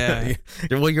with? Yeah.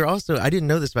 Well, you're also, I didn't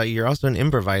know this about you. You're also an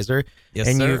improviser. Yes,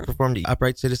 and sir. you've performed at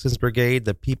Upright Citizens Brigade,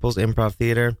 the People's Improv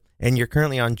Theater, and you're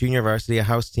currently on junior varsity, a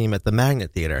house team at the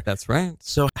Magnet Theater. That's right.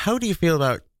 So how do you feel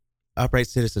about Upright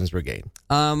Citizens Brigade?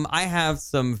 I have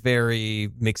some very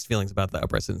mixed feelings about the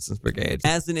Upright Citizens Brigade.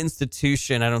 As an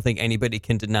institution, I don't think anybody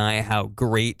can deny how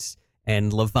great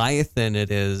and Leviathan it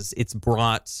is. It's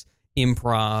brought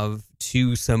improv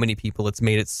to so many people. It's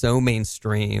made it so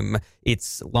mainstream.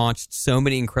 It's launched so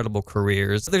many incredible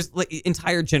careers. There's like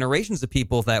entire generations of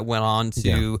people that went on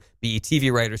to be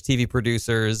TV writers, TV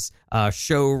producers,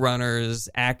 showrunners,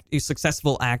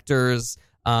 successful actors.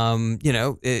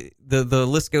 The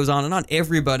list goes on and on.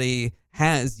 Everybody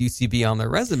has UCB on their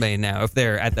resume now if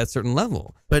they're at that certain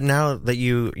level. But now that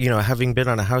you having been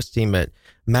on a house team at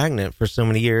Magnet for so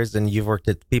many years and you've worked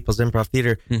at People's Improv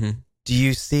Theater, do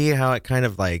you see how it kind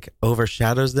of like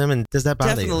overshadows them? And does that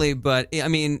bother you? Definitely, but I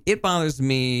mean, it bothers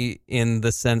me in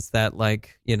the sense that,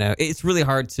 like, it's really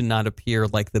hard to not appear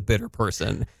like the bitter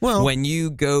person. Well, when you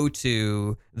go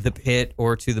to the Pit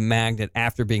or to the Magnet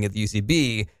after being at the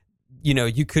UCB,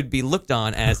 you could be looked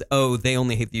on as, oh, they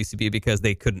only hate the UCB because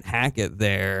they couldn't hack it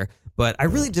there. But I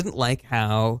really didn't like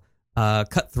how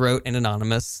cutthroat and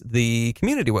anonymous the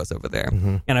community was over there.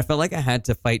 And I felt like I had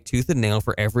to fight tooth and nail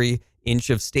for every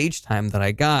inch of stage time that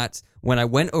I got. When I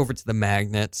went over to the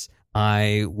Magnet,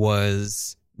 I don't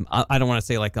want to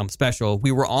say like I'm special.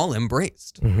 We were all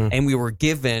embraced and we were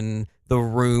given the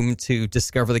room to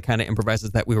discover the kind of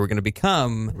improvisers that we were going to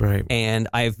become. Right. And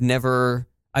I've never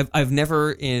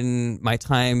in my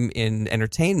time in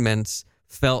entertainment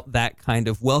felt that kind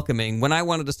of welcoming. When I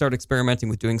wanted to start experimenting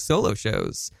with doing solo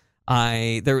shows,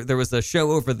 there was a show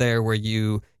over there where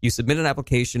you submit an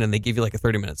application and they give you like a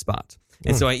 30-minute spot.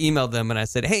 And so I emailed them and I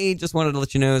said, hey, just wanted to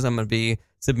let you know I'm going to be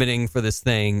submitting for this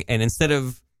thing. And instead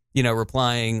of,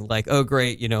 replying like, oh,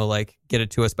 great, like get it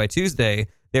to us by Tuesday,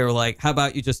 they were like, how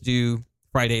about you just do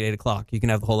Friday at 8:00? You can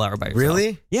have the whole hour by yourself.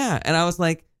 Really? Yeah. And I was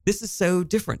like, this is so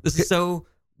different. This is so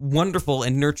wonderful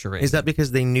and nurturing. Is that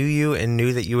because they knew you and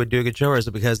knew that you would do a good show, or is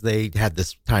it because they had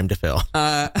this time to fill?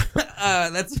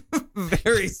 That's a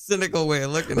very cynical way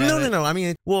of looking at it. No. I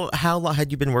mean, well, how long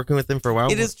had you been working with them for a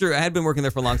while? It is true. I had been working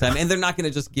there for a long time, and they're not going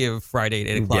to just give Friday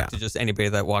at 8:00 to just anybody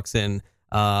that walks in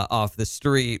off the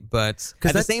street. But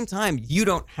at the same time, you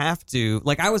don't have to.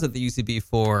 Like, I was at the UCB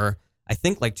for, I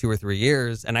think, like 2 or 3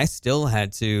 years, and I still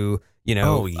had to,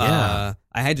 I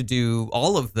had to do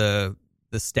all of the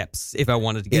steps if I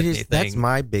wanted to get anything. That's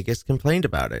my biggest complaint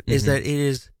about it, is that it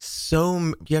is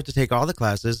so, you have to take all the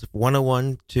classes,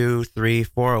 101, 2, 3,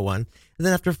 401, and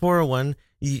then after 401,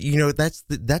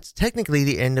 that's technically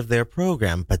the end of their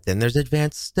program, but then there's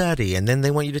advanced study, and then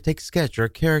they want you to take sketch or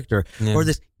character, or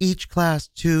this, each class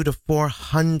 $200 to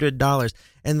 $400,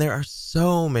 and there are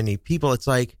so many people. It's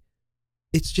like,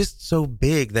 it's just so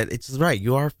big that it's right.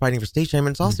 You are fighting for stage time,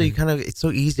 and it's also it's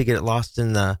so easy to get lost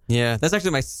in the. Yeah, that's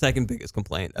actually my second biggest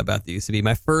complaint about the UCB.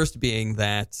 My first being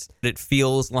that it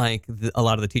feels like a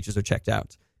lot of the teachers are checked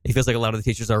out. It feels like a lot of the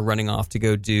teachers are running off to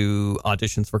go do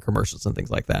auditions for commercials and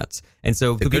things like that. And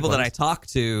so the people that I talk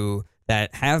to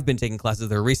that have been taking classes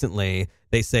there recently,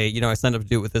 they say, I signed up to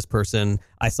do it with this person.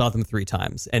 I saw them 3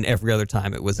 times, and every other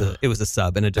time it was a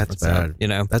sub and a different sub.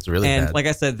 That's really bad. And like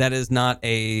I said, that is not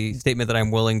a statement that I'm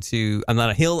not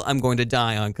a hill I'm going to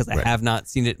die on, because I have not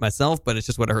seen it myself, but it's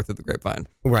just what I heard through the grapevine.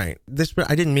 Right.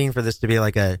 I didn't mean for this to be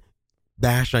like a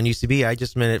bash on UCB. I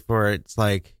just meant it for, it's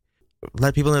like,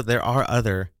 let people know there are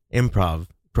other improv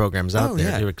programs out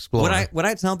there to explore. What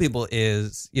I tell people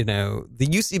is, the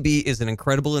UCB is an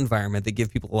incredible environment that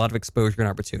give people a lot of exposure and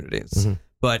opportunities.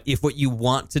 But if what you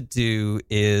want to do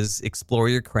is explore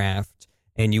your craft,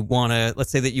 and you want to, let's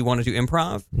say that you want to do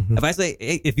improv. If I say,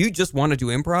 hey, if you just want to do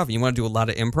improv and you want to do a lot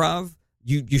of improv,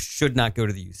 you should not go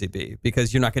to the UCB,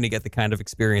 because you're not going to get the kind of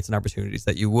experience and opportunities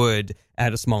that you would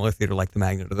at a smaller theater like the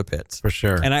Magnet or the Pit. For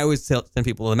sure. And I always send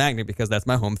people to the Magnet because that's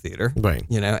my home theater. Right.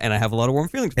 And I have a lot of warm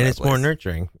feelings for and that it's place. more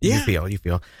nurturing. Yeah. You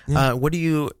feel. Yeah. Were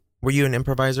you an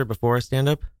improviser before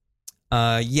stand-up?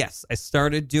 Yes, I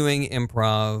started doing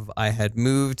improv. I had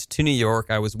moved to New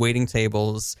York. I was waiting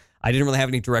tables. I didn't really have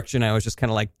any direction. I was just kind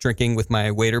of like drinking with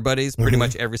my waiter buddies pretty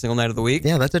much every single night of the week.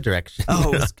 Yeah, that's a direction.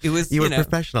 Oh, it was you were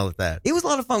professional at that. It was a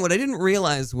lot of fun. What I didn't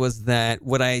realize was that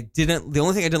the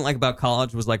only thing I didn't like about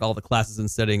college was like all the classes and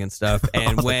studying and stuff.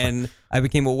 And when I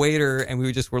became a waiter and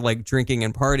we just were like drinking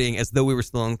and partying as though we were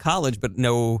still in college, but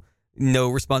no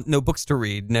books to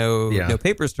read, no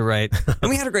papers to write. And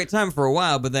we had a great time for a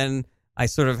while, but then I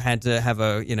sort of had to have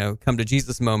a, come to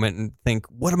Jesus moment and think,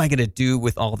 what am I going to do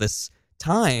with all this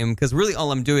time? Because really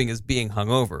all I'm doing is being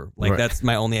hungover. Like that's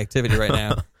my only activity right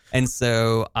now. And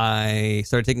so I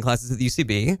started taking classes at the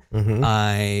UCB.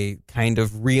 I kind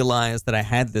of realized that I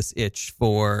had this itch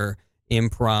for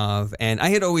improv, and I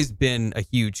had always been a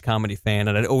huge comedy fan,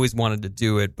 and I'd always wanted to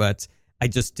do it, but I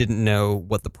just didn't know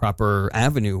what the proper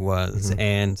avenue was.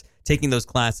 And taking those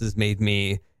classes gave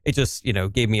me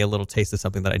a little taste of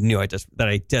something that I knew that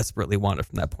I desperately wanted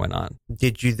from that point on.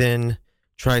 Did you then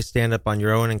try stand-up on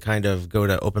your own and kind of go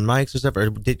to open mics or stuff? Or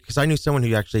because I knew someone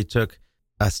who actually took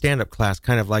a stand-up class,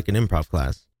 kind of like an improv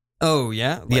class. Oh,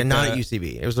 yeah? Like, not at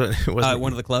UCB. It was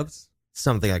one of the clubs?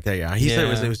 Something like that, yeah. He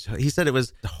said it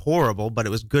was horrible, but it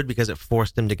was good because it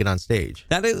forced him to get on stage.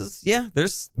 That is,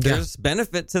 there's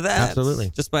benefit to that. Absolutely.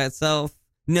 Just by itself.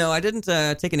 No, I didn't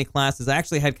take any classes. I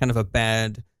actually had kind of a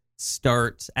bad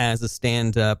start as a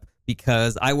stand-up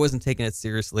because I wasn't taking it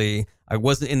seriously. I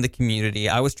wasn't in the community.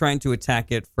 I was trying to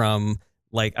attack it from,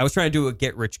 I was trying to do a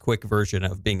get-rich-quick version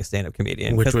of being a stand-up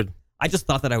comedian. I just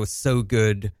thought that I was so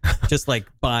good, just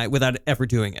without ever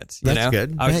doing it. That's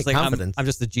good. I was just like, I'm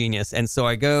just a genius. And so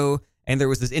I go, and there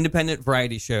was this independent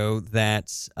variety show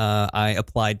that I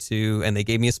applied to, and they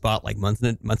gave me a spot like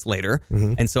months later.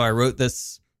 And so I wrote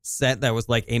this set that was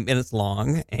like 8 minutes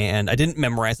long, and I didn't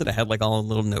memorize it. I had like all the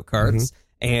little note cards,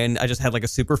 and I just had like a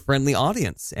super friendly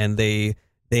audience, and they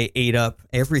ate up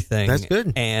everything. That's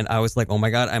good. And I was like, oh my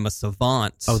God, I'm a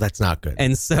savant. Oh, that's not good.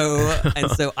 And so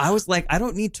I was like, I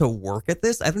don't need to work at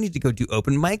this. I don't need to go do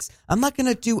open mics. I'm not going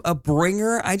to do a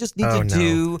bringer. I just need to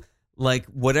do like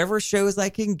whatever shows I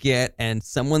can get, and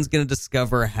someone's going to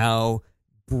discover how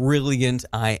brilliant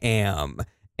I am.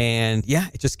 And yeah,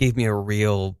 it just gave me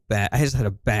I just had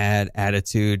a bad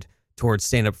attitude towards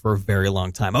stand-up for a very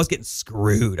long time. I was getting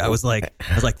screwed. I was like,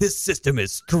 this system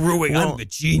is screwing. I'm a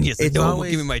genius. And no one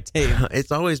will give me my tape.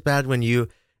 It's always bad when you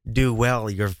do well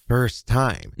your first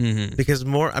time.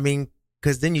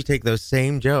 Because then you take those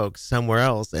same jokes somewhere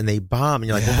else and they bomb, and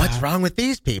you're like, well, what's wrong with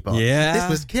these people? Yeah. This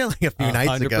was killing a few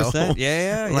nights ago.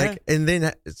 Yeah. And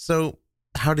then, so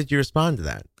how did you respond to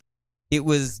that? It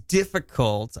was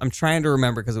difficult. I'm trying to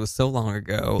remember because it was so long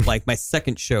ago. Like my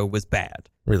second show was bad.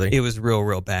 Really? It was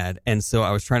real bad. And so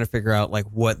I was trying to figure out like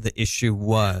what the issue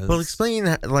was. Well, explain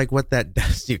what that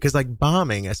does to you. Because like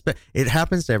bombing, it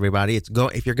happens to everybody.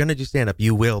 If you're going to do stand-up,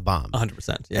 you will bomb.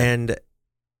 100%. Yeah. And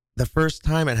the first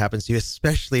time it happens to you,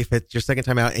 especially if it's your second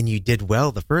time out and you did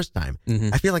well the first time,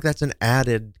 I feel like that's an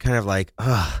added kind of like,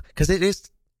 because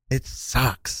it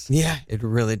sucks. Yeah, it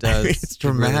really does. It's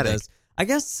dramatic. Really does. I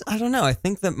guess, I don't know. I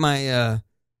think that my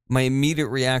immediate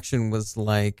reaction was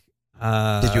like...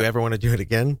 did you ever want to do it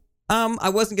again? I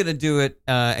wasn't going to do it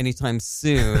anytime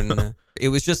soon. It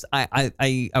was just,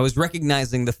 I was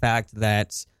recognizing the fact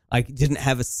that I didn't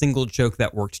have a single joke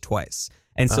that worked twice.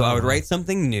 And so I would write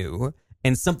something new,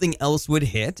 and something else would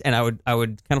hit, and I would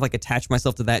kind of like attach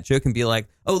myself to that joke and be like,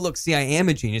 oh, look, see, I am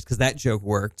a genius because that joke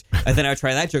worked. And then I would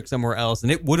try that joke somewhere else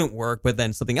and it wouldn't work, but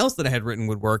then something else that I had written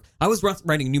would work. I was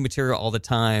writing new material all the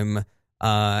time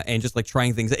and just like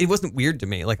trying things. It wasn't weird to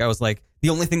me. Like I was like, the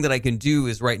only thing that I can do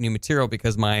is write new material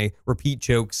because my repeat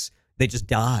jokes, they just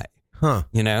die.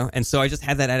 And so I just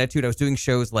had that attitude. I was doing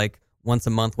shows like once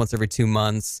a month, once every 2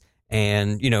 months.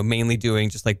 And, mainly doing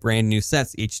just like brand new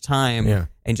sets each time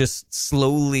and just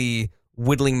slowly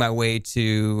whittling my way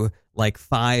to like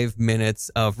 5 minutes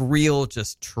of real,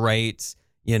 just trite,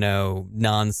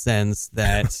 nonsense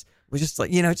that was just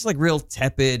like, just like real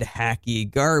tepid, hacky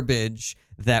garbage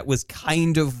that was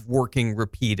kind of working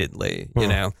repeatedly,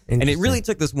 and it really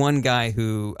took this one guy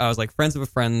who I was like friends of a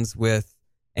friends with,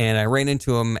 and I ran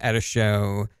into him at a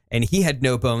show. And he had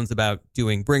no bones about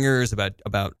doing bringers, about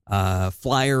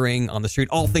flyering on the street,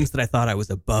 all things that I thought I was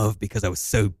above because I was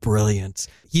so brilliant.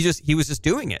 He was just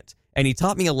doing it. And he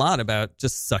taught me a lot about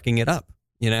just sucking it up,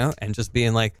 and just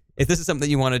being like, if this is something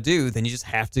you want to do, then you just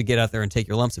have to get out there and take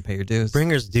your lumps and pay your dues.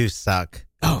 Bringers do suck.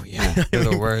 Oh, yeah. They're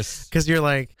the worst. Because you're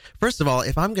like, first of all,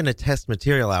 if I'm going to test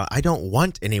material out, I don't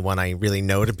want anyone I really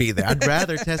know to be there. I'd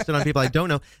rather test it on people I don't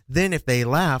know. Then if they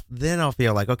laugh, then I'll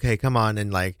feel like, okay, come on,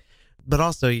 and like, But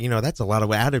also, that's a lot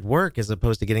of added work as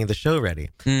opposed to getting the show ready.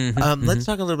 Let's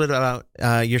talk a little bit about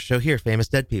your show here, Famous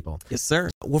Dead People. Yes, sir.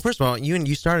 Well, first of all,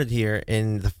 you started here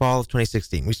in the fall of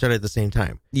 2016. We started at the same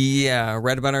time. Yeah,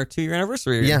 right about our 2-year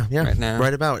anniversary. Yeah. Right now.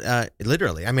 Right about,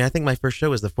 literally. I mean, I think my first show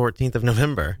was the 14th of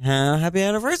November. Happy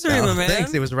anniversary, my man.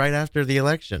 Thanks. It was right after the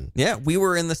election. Yeah, we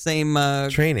were in the same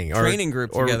training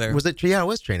group together. Was it? Yeah, it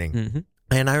was training.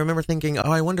 And I remember thinking,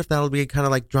 I wonder if that'll be kind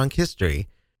of like Drunk History.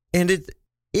 And it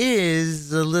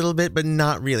is a little bit, but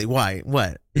not really. Why?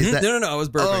 What? Is that? No, I was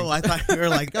burping. Oh, I thought you were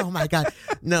like, oh my God.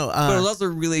 No. But I was also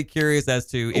really curious as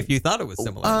to if you thought it was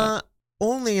similar. Or not.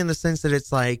 Only in the sense that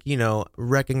it's like,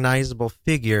 recognizable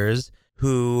figures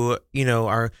who,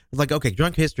 are like, okay,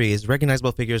 Drunk History is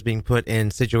recognizable figures being put in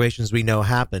situations we know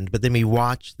happened, but then we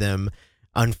watch them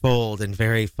unfold in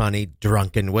very funny,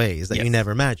 drunken ways that you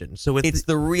never imagined. So it's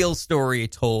the real story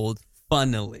told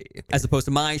funnily, as opposed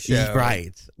to my show,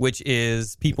 right? Which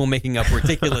is people making up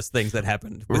ridiculous things that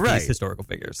happened with these historical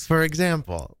figures. For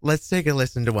example, let's take a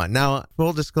listen to one. Now,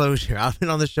 full disclosure, I've been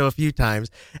on the show a few times,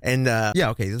 and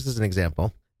this is an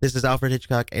example. This is Alfred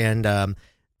Hitchcock and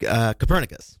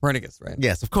Copernicus. Copernicus, right?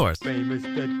 Yes, of course. Famous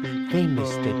dead people,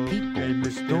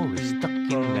 stories stuck in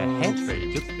their heads.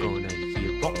 You're gonna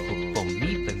hear rock from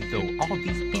me, even though all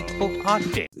these people are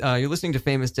dead. You're listening to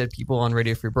Famous Dead People on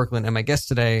Radio Free Brooklyn, and my guest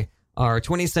today are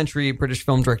 20th century British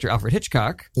film director Alfred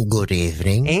Hitchcock. Good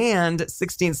evening. And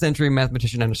 16th century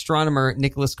mathematician and astronomer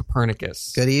Nicholas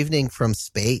Copernicus. Good evening from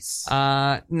space.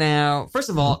 Now, first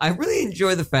of all, I really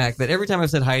enjoy the fact that every time I've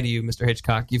said hi to you, Mr.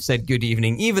 Hitchcock, you've said good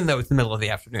evening, even though it's the middle of the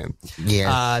afternoon.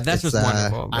 Yes. That's just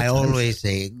wonderful. I always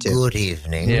say good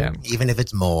evening, even if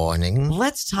it's morning.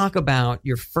 Let's talk about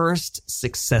your first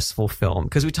successful film,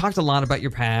 because we talked a lot about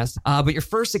your past, but your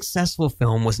first successful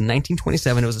film was in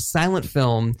 1927. It was a silent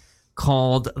film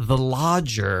called The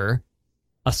Lodger,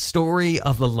 A Story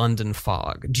of the London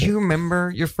Fog. Do you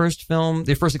remember your first film,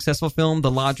 your first successful film, The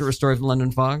Lodger, A Story of the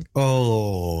London Fog?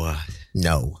 Oh,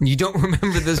 no. You don't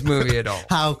remember this movie at all?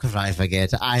 How could I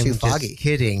forget? I'm Too just foggy.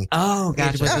 kidding. Oh,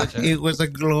 gotcha. It was a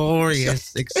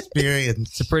glorious experience.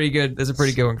 It's a pretty good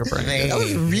one, Copernicus. That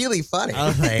was really funny.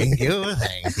 Oh, thank you.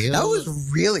 That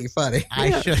was really funny.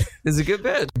 It's a good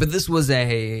bit. But this was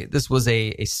a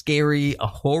scary, a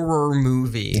horror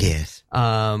movie. Yes.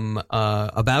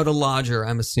 About a lodger,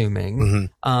 I'm assuming.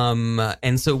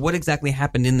 And so what exactly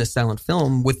happened in the silent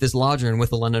film with this lodger and with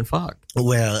the London Fog?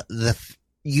 Well,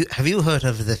 have you heard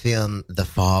of the film The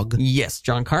Fog? Yes,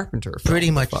 John Carpenter.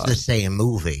 Pretty much the same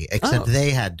movie, except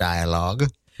they had dialogue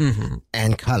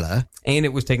and color. And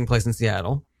it was taking place in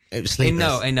Seattle.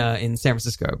 Sleepless. In San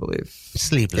Francisco, I believe.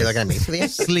 Sleepless. Like I mean,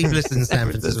 Sleepless in San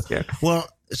Francisco. Well,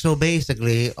 so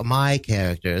basically, my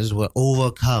characters were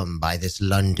overcome by this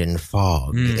London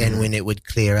fog, and when it would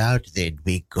clear out, they'd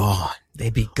be gone.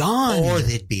 They'd be gone, or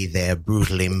they'd be there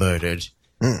brutally murdered.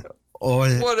 Or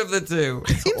one of the two.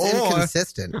 Seems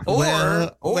inconsistent.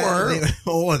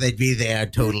 Or they'd be there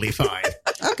totally fine.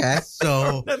 Okay.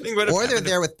 So, or they're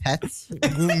there with pets.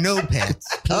 No pets.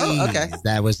 Please. Oh, okay.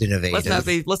 That was innovative.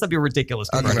 Let's not be ridiculous.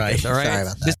 Okay, right. All right. Sorry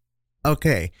about that.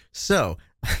 Okay, so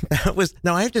that was.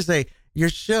 Now I have to say, your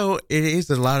show, it is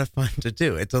a lot of fun to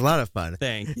do. It's a lot of fun.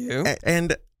 Thank you.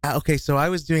 And okay, so I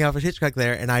was doing Alfred Hitchcock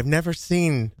there, and I've never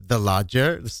seen The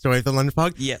Lodger, the story of the London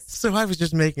Fog. Yes. So I was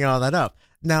just making all that up.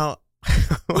 Now.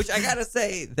 Which I gotta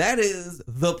say, that is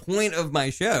the point of my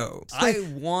show. I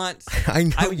want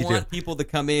people to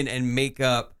come in and make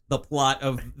up the plot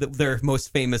of their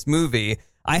most famous movie.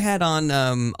 I had on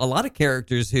a lot of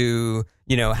characters who,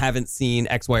 haven't seen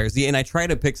X, Y, or Z, and I try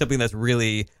to pick something that's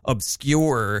really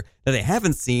obscure that they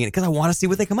haven't seen because I want to see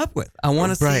what they come up with. I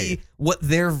want to see what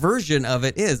their version of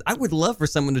it is. I would love for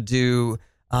someone to do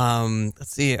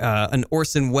an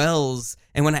Orson Welles,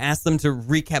 and when I asked them to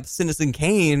recap Citizen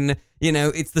Kane,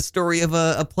 it's the story of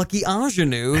a plucky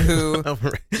ingenue who,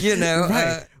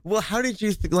 Right. Well, how did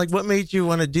you what made you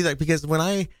want to do that? Because when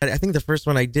I think the first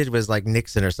one I did was like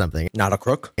Nixon or something, not a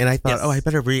crook, and I thought, I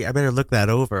better look that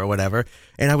over or whatever,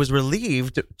 and I was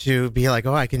relieved to be like,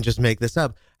 I can just make this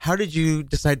up. How did you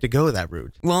decide to go that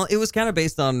route? Well, it was kind of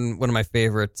based on one of my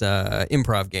favorite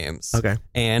improv games. Okay.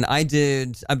 And I've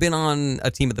been on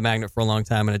a team at the Magnet for a long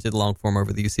time, and I did long form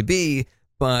over the UCB,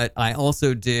 but I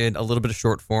also did a little bit of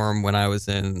short form when I was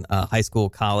in high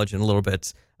school, college, and a little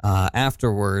bit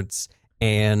afterwards.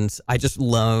 And I just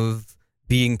love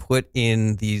being put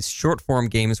in these short form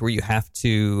games where you have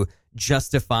to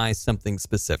justify something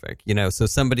specific, so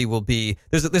somebody will be,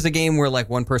 there's a game where like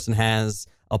one person has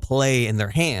a play in their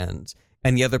hand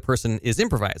and the other person is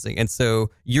improvising. And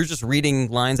so you're just reading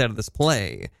lines out of this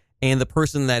play and the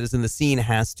person that is in the scene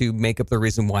has to make up the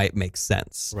reason why it makes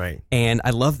sense. Right. And I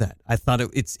love that. I thought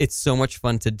it's so much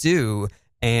fun to do,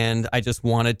 and I just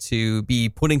wanted to be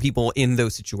putting people in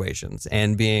those situations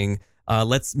and being,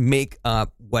 let's make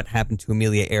up what happened to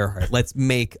Amelia Earhart. Let's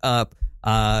make up,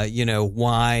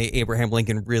 why Abraham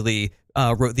Lincoln really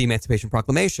wrote the Emancipation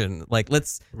Proclamation. Like,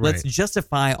 let's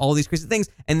justify all these crazy things.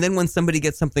 And then when somebody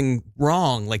gets something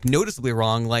wrong, like noticeably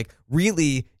wrong, like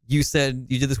really, you said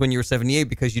you did this when you were 78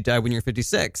 because you died when you were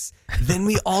 56. Then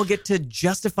we all get to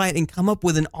justify it and come up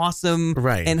with an awesome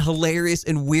and hilarious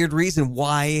and weird reason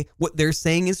why what they're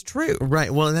saying is true. Right.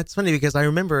 Well, and that's funny because I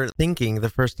remember thinking the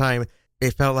first time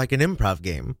it felt like an improv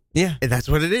game. Yeah. And that's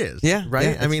what it is. Yeah.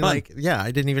 Right? Yeah, I mean, fun.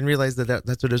 I didn't even realize that's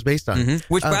what it was based on.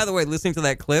 Mm-hmm. Which, by the way, listening to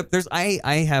that clip,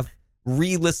 I have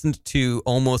re-listened to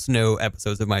almost no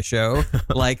episodes of my show.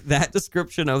 Like, that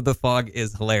description of the fog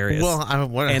is hilarious. Well,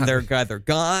 they're either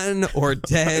gone or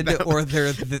dead or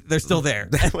they're still there.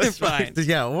 They're fine.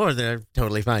 Yeah, or they're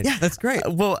totally fine. Yeah, that's great.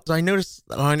 Well, so I noticed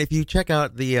if you check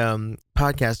out the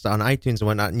podcast on iTunes and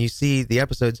whatnot, and you see the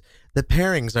episodes, the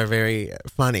pairings are very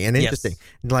funny and interesting.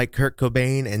 Yes. Like Kurt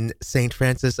Cobain and St.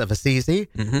 Francis of Assisi,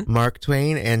 Mark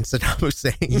Twain and Saddam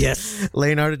Hussein. Yes.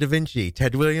 Leonardo da Vinci,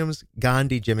 Ted Williams,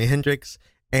 Gandhi, Jimi Hendrix,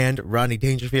 and Rodney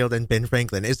Dangerfield and Ben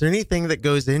Franklin. Is there anything that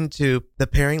goes into the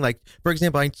pairing? Like, for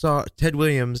example, I saw Ted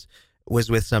Williams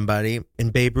was with somebody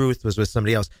and Babe Ruth was with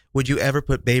somebody else. Would you ever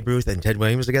put Babe Ruth and Ted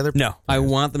Williams together? No, I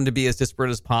want them to be as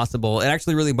disparate as possible. It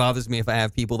actually really bothers me if I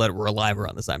have people that were alive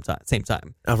around the same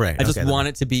time. Oh, right. I just want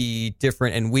it to be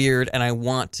different and weird, and I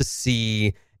want to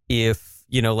see if,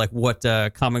 what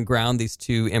common ground these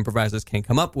two improvisers can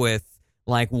come up with.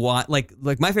 Like what? Like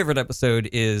my favorite episode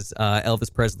is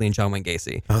Elvis Presley and John Wayne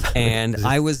Gacy, and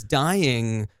I was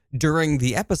dying during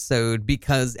the episode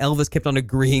because Elvis kept on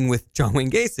agreeing with John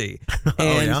Wayne Gacy.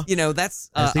 And, that's...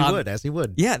 As he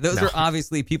would. Yeah, those are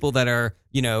obviously people that are,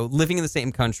 living in the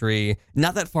same country,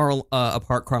 not that far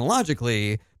apart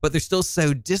chronologically, but they're still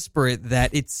so disparate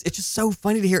that it's just so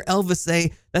funny to hear Elvis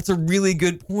say, that's a really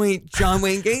good point, John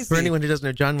Wayne Gacy. For anyone who doesn't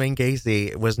know, John Wayne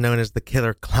Gacy was known as the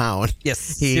killer clown. Yes,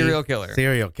 serial killer.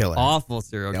 Awful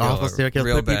serial killer. Awful serial killer.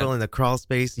 Real Put people in the crawl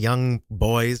space, young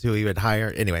boys who he would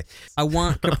hire. Anyway. I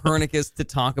want Copernicus to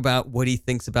talk about what he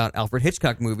thinks about Alfred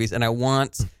Hitchcock movies, and I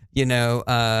want...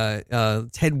 Ted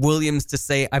Williams to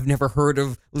say, I've never heard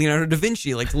of Leonardo da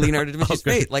Vinci, like Leonardo da Vinci's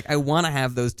fate. Like, I want to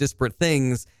have those disparate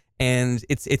things, and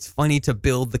it's funny to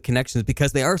build the connections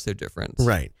because they are so different.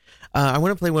 Right. I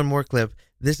want to play one more clip.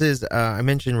 This is, I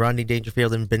mentioned Rodney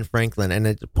Dangerfield and Ben Franklin, and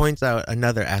it points out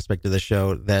another aspect of the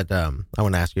show that I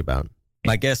want to ask you about.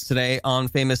 My guests today on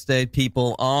Famous Dead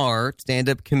People are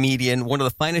stand-up comedian, one of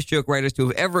the finest joke writers to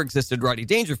have ever existed, Rodney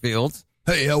Dangerfield.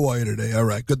 Hey, how are you today? All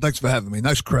right, good. Thanks for having me.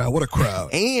 Nice crowd. What a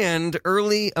crowd. And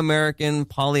early American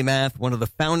polymath, one of the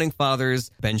founding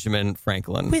fathers, Benjamin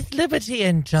Franklin. With liberty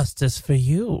and justice for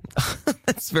you.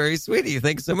 That's very sweet of you.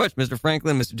 Thank you so much, Mr.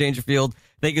 Franklin, Mr. Dangerfield.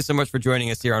 Thank you so much for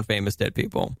joining us here on Famous Dead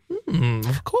People.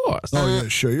 Of course. Oh, yeah,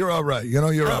 sure. You're all right. You're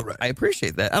all right. I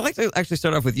appreciate that. I'd like to actually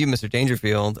start off with you, Mr.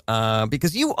 Dangerfield,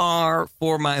 because you are,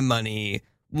 for my money,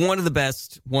 one of the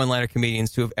best one-liner comedians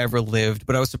to have ever lived,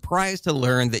 but I was surprised to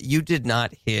learn that you did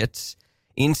not hit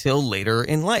until later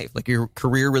in life. Like, your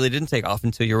career really didn't take off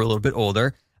until you were a little bit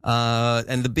older.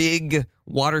 And the big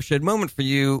watershed moment for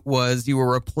you was you were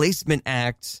a replacement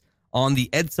act on the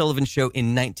Ed Sullivan Show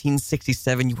in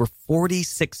 1967. You were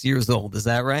 46 years old. Is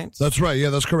that right? That's right.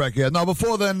 Yeah, that's correct. Yeah. No,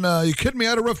 before then, you kidding me?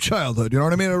 I had a rough childhood. You know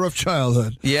what I mean? A rough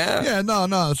childhood. Yeah. Yeah. No,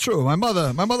 it's true. My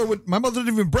mother didn't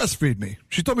even breastfeed me.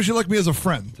 She told me she liked me as a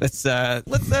friend. Let's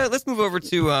move over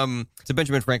to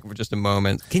Benjamin Franklin for just a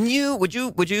moment. Would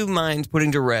you mind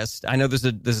putting to rest? I know there's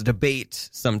a debate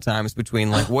sometimes between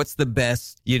like what's the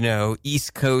best,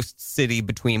 East Coast city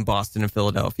between Boston and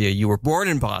Philadelphia. You were born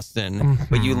in Boston,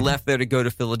 but you left there to go to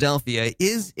Philadelphia.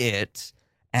 Is it,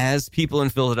 as people in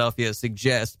Philadelphia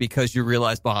suggest, because you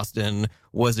realized Boston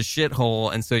was a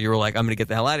shithole and so you were like, I'm going to get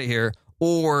the hell out of here?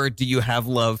 Or do you have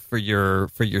love for your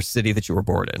city that you were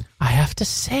born in? I have to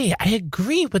say, I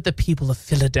agree with the people of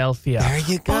Philadelphia. There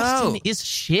you go. Boston is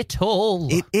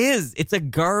shithole. It is. It's a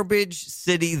garbage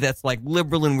city that's like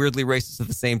liberal and weirdly racist at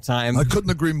the same time. I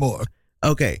couldn't agree more.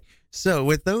 Okay, so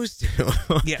with those two,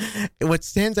 what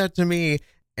stands out to me,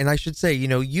 and I should say,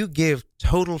 you give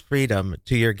total freedom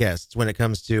to your guests when it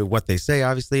comes to what they say,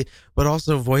 obviously, but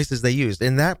also voices they used.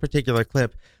 In that particular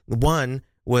clip, one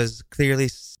was clearly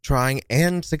trying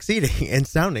and succeeding and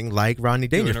sounding like Rodney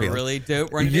Dangerfield. Doing a really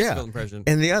dope Rodney Dangerfield impression.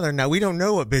 And the other, now we don't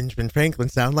know what Benjamin Franklin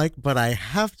sound like, but I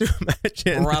have to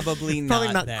imagine probably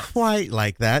not quite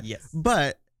like that. Yes.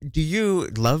 But do you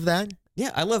love that?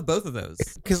 Yeah, I love both of those.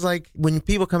 Because, like, when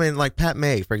people come in, like Pat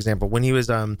May, for example, when he was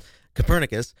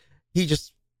Copernicus, he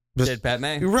just did Pat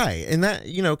May. Right. And that,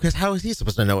 because how is he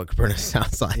supposed to know what Copernicus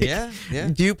sounds like? Yeah.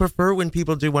 Do you prefer when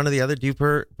people do one or the other? Do you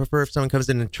prefer if someone comes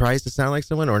in and tries to sound like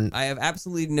someone? Or I have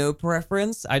absolutely no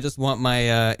preference. I just want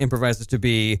my improvisers to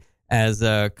be as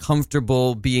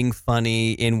comfortable being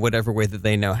funny in whatever way that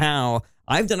they know how.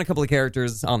 I've done a couple of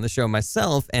characters on the show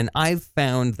myself, and I've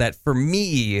found that for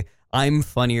me, I'm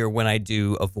funnier when I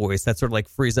do a voice. That sort of like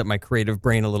frees up my creative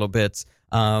brain a little bit.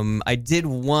 I did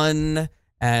one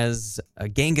as a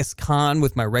Genghis Khan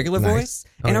with my regular voice,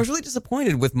 and I was really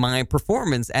disappointed with my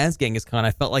performance as Genghis Khan.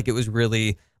 I felt like it was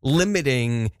really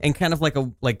limiting and kind of like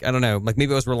I don't know, like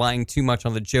maybe I was relying too much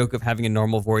on the joke of having a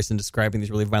normal voice and describing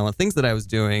these really violent things that I was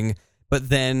doing. But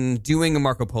then doing a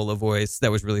Marco Polo voice that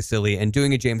was really silly and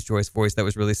doing a James Joyce voice that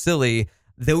was really silly,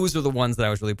 those are the ones that I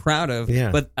was really proud of.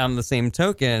 Yeah. But on the same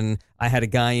token, I had a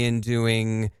guy in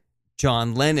doing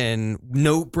John Lennon,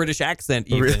 no British accent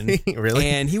even. Really?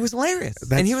 And he was hilarious.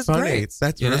 That's and he was funny. great.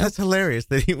 That's hilarious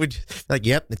that he would just, like,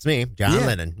 yep, it's me, John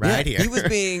Lennon, right here. He was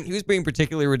being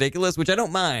particularly ridiculous, which I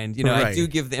don't mind. I do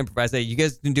give the improviser, hey, you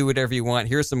guys can do whatever you want.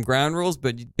 Here's some ground rules,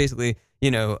 but basically,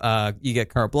 you get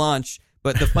carte blanche.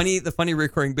 But the funny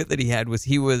recurring bit that he had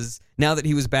was now that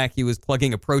he was back, he was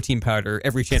plugging a protein powder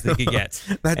every chance that he could get.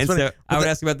 That's and funny. so I would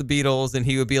ask about the Beatles, and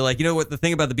he would be like, you know what, the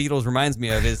thing about the Beatles reminds me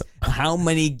of is how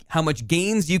much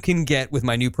gains you can get with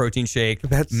my new protein shake.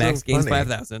 That's max so gains funny.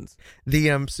 5,000.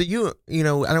 So you I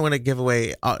don't want to give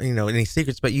away any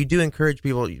secrets, but you do encourage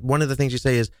people. One of the things you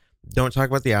say is, don't talk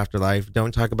about the afterlife.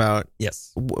 Don't talk about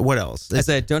what else? I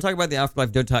said, don't talk about the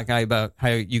afterlife. Don't talk about how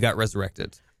you got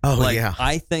resurrected. Oh, yeah.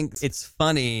 I think it's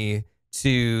funny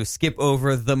to skip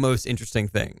over the most interesting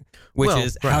thing, which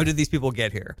is how did these people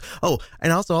get here? Oh,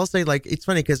 and also I'll say, like, it's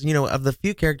funny because, of the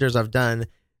few characters I've done,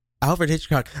 Alfred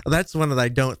Hitchcock, that's one that I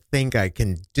don't think I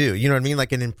can do. You know what I mean?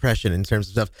 Like an impression in terms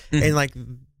of stuff. Mm-hmm. And, like,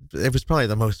 it was probably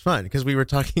the most fun because we were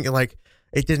talking, like,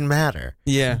 it didn't matter.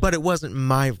 Yeah. But it wasn't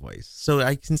my voice. So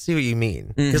I can see what you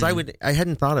mean. Because I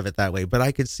hadn't thought of it that way, but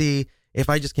I could see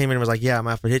if I just came in and was like, yeah, I'm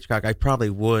Alfred Hitchcock, I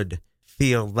probably would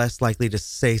feel less likely to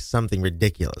say something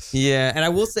ridiculous. Yeah, and I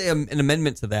will say an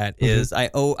amendment to that is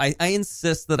I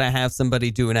insist that I have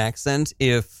somebody do an accent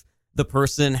if the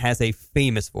person has a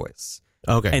famous voice.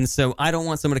 Okay. And so I don't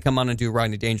want someone to come on and do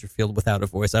Rodney Dangerfield without a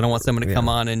voice. I don't want someone to come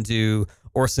on and do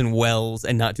Orson Welles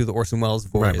and not do the Orson Welles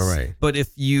voice. Right. But if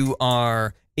you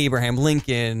are Abraham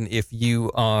Lincoln, if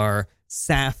you are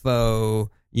Sappho,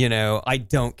 I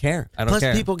don't care. I don't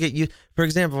care. Plus, people get you. For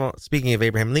example, speaking of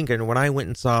Abraham Lincoln, when I went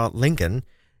and saw Lincoln,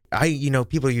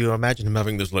 people, you imagine him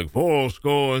having this like full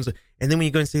skull, and then when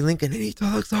you go and see Lincoln, and he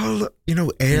talks all,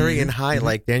 airy and high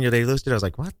like Daniel Day-Lewis did, I was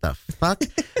like, what the fuck?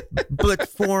 But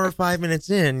 4 or 5 minutes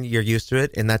in, you're used to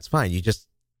it, and that's fine.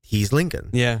 He's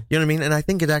Lincoln. Yeah. You know what I mean? And I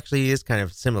think it actually is kind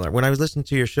of similar. When I was listening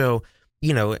to your show,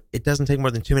 it doesn't take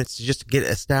more than 2 minutes to just get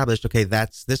established. Okay,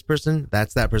 that's this person,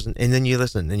 that's that person, and then you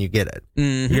listen and you get it.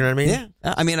 Mm-hmm. You know what I mean? Yeah.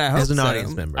 I mean, I hope as an so.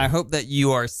 audience member, I hope that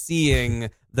you are seeing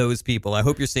those people. I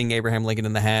hope you're seeing Abraham Lincoln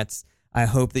in the hats. I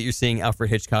hope that you're seeing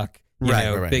Alfred Hitchcock.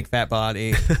 Right. Big fat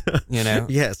body.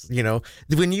 Yes.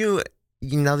 When you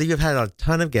now that you've had a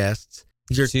ton of guests.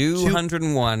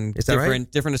 201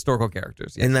 different historical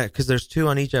characters. Yes. And that because there's 2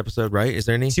 on each episode, right? Is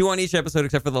there any? 2 on each episode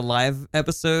except for the live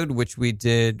episode, which we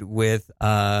did with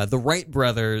the Wright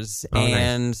brothers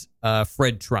and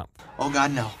Fred Trump. Oh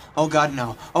God, no! Oh God,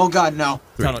 no! Oh God, no!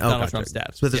 Donald Trump's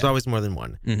dad. So there's always more than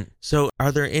one. Mm-hmm. So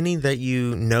are there any that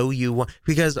you want?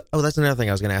 Because that's another thing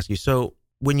I was going to ask you. So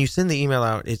when you send the email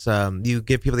out, it's you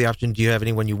give people the option. Do you have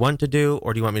anyone you want to do,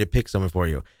 or do you want me to pick someone for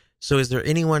you? So is there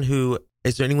anyone you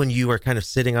are kind of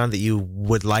sitting on that you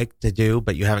would like to do,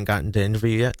 but you haven't gotten to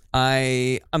interview yet?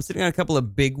 I'm sitting on a couple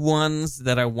of big ones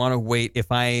that I want to wait.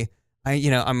 If I'm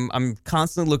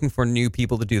constantly looking for new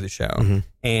people to do the show,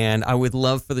 and I would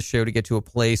love for the show to get to a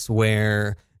place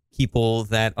where people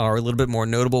that are a little bit more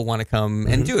notable want to come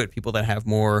and do it. People that have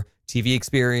more TV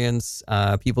experience,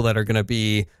 people that are going to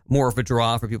be more of a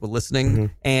draw for people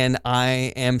listening. And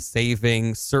I am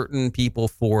saving certain people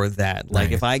for that.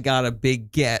 Like if I got a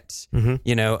big get,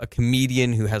 a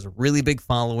comedian who has a really big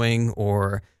following,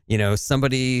 or,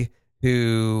 somebody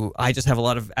who I just have a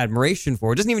lot of admiration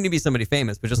for. It doesn't even need to be somebody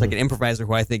famous, but just like an improviser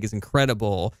who I think is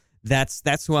incredible.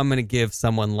 That's who I'm going to give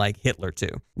someone like Hitler to.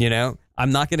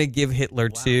 I'm not going to give Hitler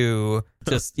to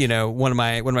just one of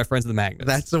my friends of the Magnets.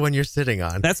 That's the one you're sitting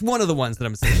on. That's one of the ones that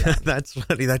I'm sitting on. That's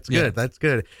funny. That's good. Yeah. That's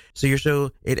good. So your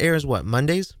show, it airs what,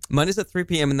 Mondays? Mondays at 3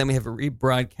 p.m. and then we have a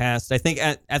rebroadcast. I think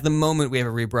at the moment we have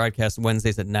a rebroadcast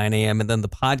Wednesdays at 9 a.m. and then the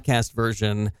podcast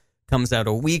version comes out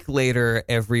a week later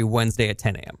every Wednesday at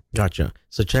 10 a.m. Gotcha.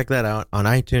 So check that out on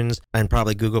iTunes and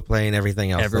probably Google Play and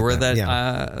everything else. Everywhere like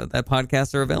that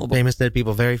podcasts are available. Famous Dead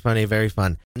People, very funny, very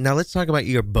fun. Now let's talk about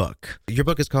your book. Your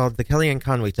book is called The Kellyanne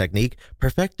Conway Technique,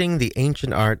 Perfecting the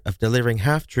Ancient Art of Delivering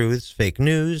Half-Truths, Fake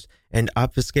News, and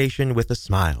Obfuscation with a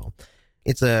Smile.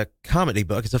 It's a comedy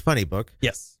book. It's a funny book.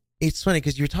 Yes. It's funny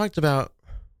because you talked about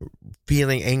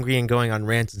feeling angry and going on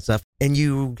rants and stuff, and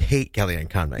you hate Kellyanne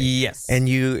Conway. Yes. And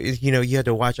you had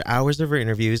to watch hours of her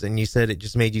interviews, and you said it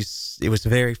just made you, it was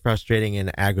very frustrating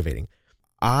and aggravating.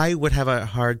 I would have a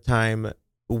hard time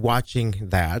watching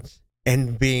that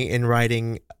and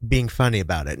being funny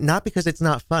about it. Not because it's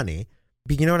not funny,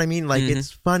 but you know what I mean? Like, it's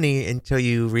funny until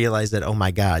you realize that, oh my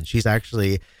God, she's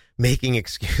actually making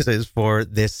excuses for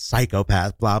this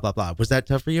psychopath, blah, blah, blah. Was that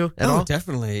tough for you at all? Oh,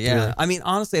 definitely, yeah. Really? I mean,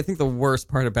 honestly, I think the worst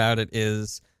part about it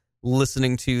is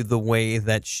listening to the way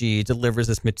that she delivers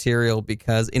this material,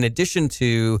 because in addition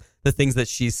to the things that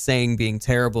she's saying being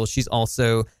terrible, she's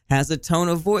also has a tone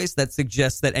of voice that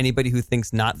suggests that anybody who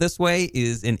thinks not this way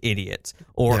is an idiot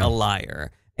or a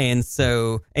liar. And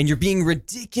so, and you're being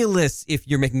ridiculous if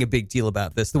you're making a big deal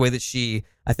about this. The way that she,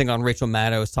 I think on Rachel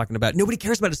Maddow, is talking about, nobody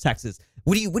cares about his taxes.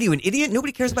 What are you, an idiot?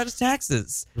 Nobody cares about his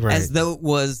taxes. Right. As though it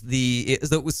was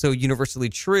so universally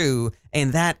true.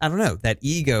 And that, I don't know, that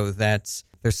ego, that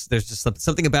there's just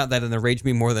something about that that enraged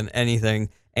me more than anything.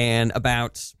 And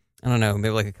about, I don't know,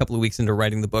 maybe like a couple of weeks into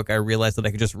writing the book, I realized that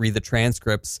I could just read the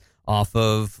transcripts off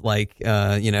of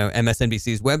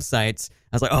MSNBC's websites.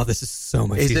 I was like, oh, this is so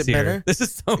much easier. Is it better? This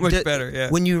is so much better, yeah.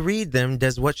 When you read them,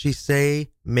 does what she say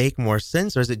make more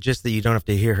sense, or is it just that you don't have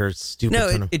to hear her stupid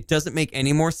tone No, it doesn't make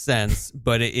any more sense,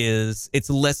 but it's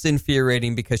less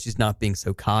infuriating because she's not being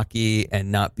so cocky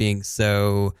and not being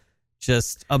so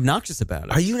just obnoxious about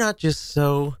it. Are you not just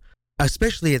so,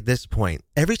 especially at this point,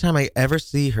 every time I ever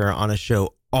see her on a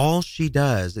show, all she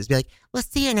does is be like, well,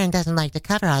 CNN doesn't like to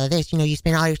cover all of this. You know, you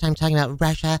spend all your time talking about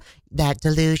Russia, that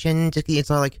delusion.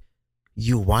 It's all like,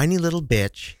 you whiny little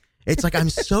bitch. It's like, I'm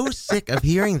so sick of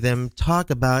hearing them talk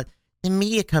about the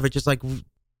media coverage. It's like,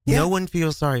 no one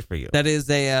feels sorry for you. That is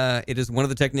it is one of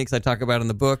the techniques I talk about in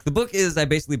the book. The book is, I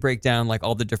basically break down like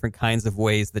all the different kinds of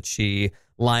ways that she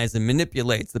lies and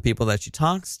manipulates the people that she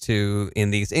talks to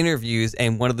in these interviews.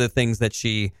 And one of the things that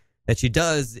she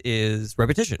does is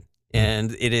repetition.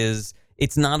 And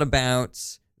it's not about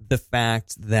the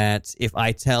fact that if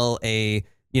I tell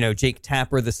Jake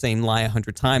Tapper the same lie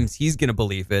 100 times, he's going to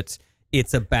believe it.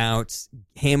 It's about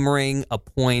hammering a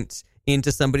point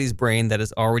into somebody's brain that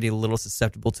is already a little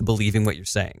susceptible to believing what you're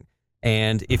saying.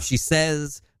 And if she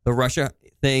says the Russia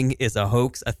thing is a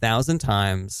hoax 1,000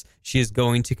 times, she is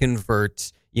going to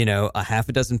convert, a half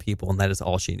a dozen people, and that is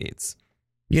all she needs.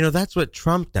 That's what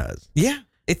Trump does. Yeah.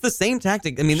 It's the same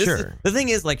tactic. I mean, the thing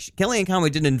is, like, Kellyanne Conway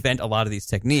didn't invent a lot of these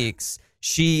techniques.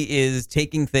 She is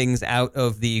taking things out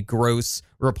of the gross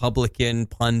Republican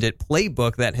pundit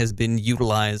playbook that has been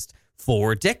utilized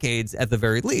for decades at the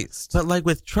very least. But like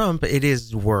with Trump, it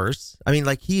is worse. I mean,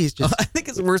 like he is just... I think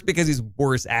it's worse because he's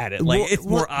worse at it. Like, it's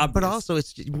more obvious. But also,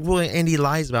 and he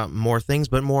lies about more things,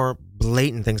 but more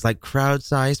blatant things like crowd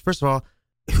size. First of all,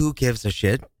 who gives a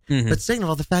shit? Mm-hmm. But second of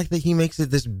all, the fact that he makes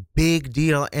it this big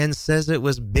deal and says it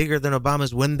was bigger than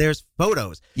Obama's when there's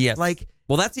photos. Yes. Like,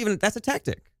 well, that's a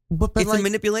tactic. But it's like, a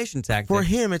manipulation tactic. For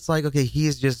him, it's like, okay, he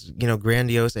is just,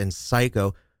 grandiose and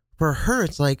psycho. For her,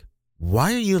 it's like,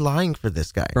 why are you lying for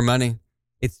this guy? For money.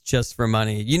 It's just for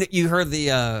money. You heard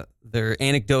their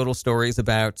anecdotal stories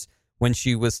about when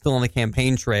she was still on the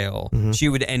campaign trail. Mm-hmm. She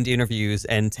would end interviews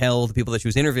and tell the people that she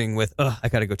was interviewing with, I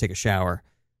got to go take a shower.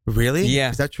 Really?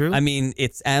 Yeah. Is that true? I mean,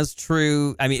 it's as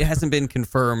true. I mean, it hasn't been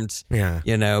confirmed,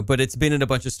 but it's been in a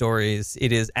bunch of stories.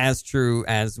 It is as true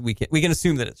as we can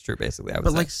assume that it's true, basically.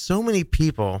 But like so many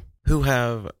people who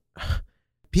have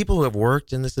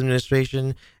worked in this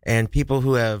administration and people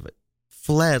who have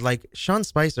fled, like Sean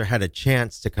Spicer had a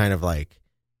chance to kind of like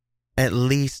at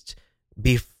least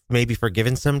be maybe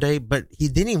forgiven someday, but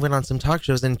then he went on some talk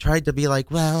shows and tried to be like,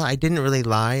 well, I didn't really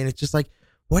lie. And it's just like,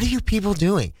 what are you people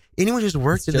doing? Anyone who's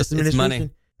worked in this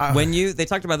administration? Money. They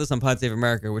talked about this on Pod Save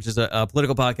America, which is a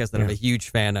political podcast that I'm a huge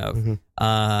fan of.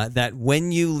 Mm-hmm. That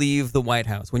when you leave the White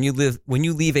House, when you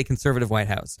leave a conservative White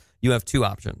House, you have two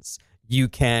options. You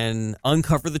can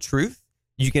uncover the truth.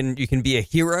 You can be a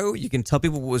hero. You can tell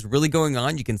people what was really going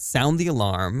on. You can sound the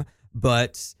alarm,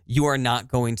 but you are not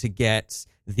going to get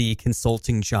the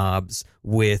consulting jobs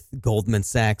with Goldman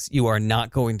Sachs. You are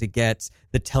not going to get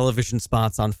the television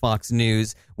spots on Fox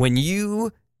News. When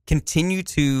you continue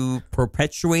to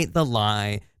perpetuate the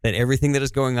lie that everything that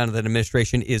is going on in that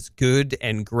administration is good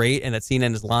and great and that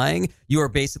CNN is lying, you are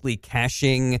basically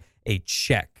cashing a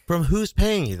check From who's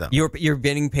paying you, though? You're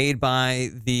getting paid by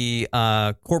the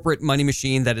corporate money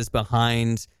machine that is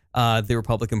behind the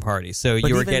Republican Party. So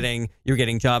you're getting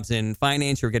jobs in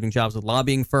finance. You're getting jobs with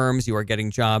lobbying firms. You are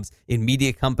getting jobs in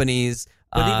media companies.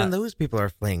 But even those people are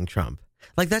fleeing Trump.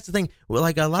 Like, that's the thing. Well,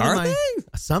 like, a lot of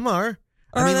some are.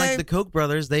 I mean, like the Koch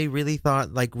brothers, they really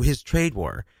thought, like, his trade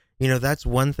war. That's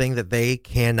one thing that they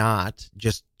cannot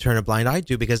just turn a blind eye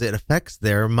to because it affects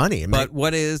their money. But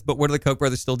what are the Koch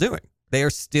brothers still doing? They are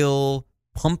still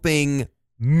pumping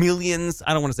millions.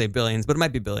 I don't want to say billions, but it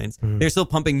might be billions. They're still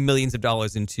pumping millions of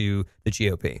dollars into the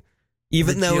GOP.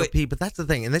 But that's the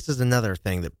thing. And this is another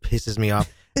thing that pisses me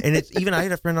off. And it's even, I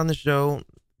had a friend on the show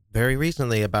very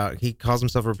recently he calls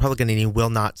himself a Republican and he will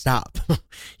not stop.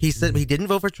 He said he didn't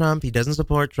vote for Trump. He doesn't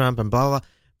support Trump and blah, blah, blah.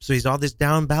 So he's all this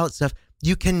down ballot stuff.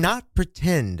 You cannot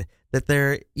pretend that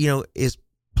there, is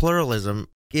pluralism.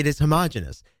 It is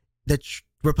homogenous. The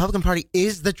Republican Party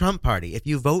is the Trump Party. If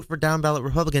you vote for down ballot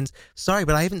Republicans, sorry,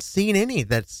 but I haven't seen any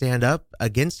that stand up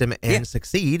against him and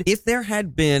succeed. If there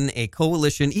had been a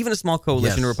coalition, even a small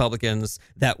coalition of Republicans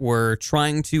that were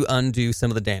trying to undo some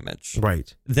of the damage,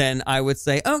 right, then I would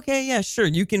say, okay, yeah, sure,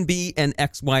 you can be an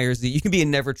X, Y, or Z. You can be a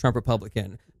never Trump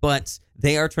Republican. But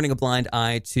they are turning a blind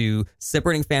eye to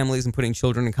separating families and putting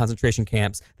children in concentration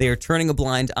camps. They are turning a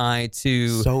blind eye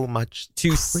to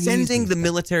sending the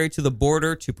military to the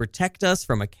border to protect us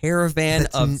from a caravan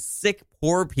of sick,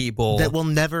 poor people that will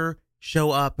never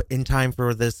show up in time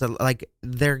for this. Like,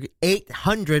 they're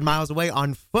 800 miles away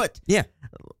on foot. Yeah,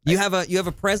 you have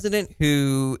a president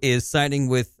who is siding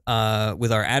with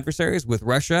our adversaries, with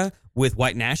Russia, with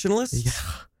white nationalists,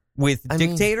 with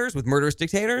dictators, with murderous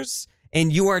dictators.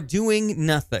 And you are doing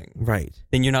nothing, right?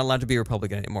 Then you're not allowed to be a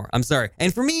Republican anymore. I'm sorry.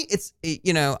 And for me, it's,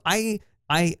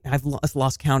 I've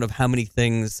lost count of how many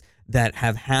things that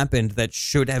have happened that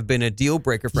should have been a deal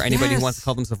breaker for anybody who wants to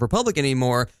call themselves Republican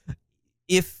anymore.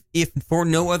 If for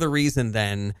no other reason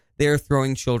than they're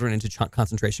throwing children into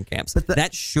concentration camps,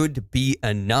 that should be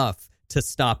enough to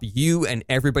stop you and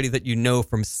everybody that you know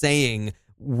from saying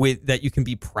that you can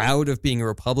be proud of being a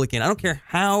Republican. I don't care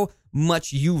how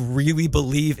much you really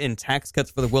believe in tax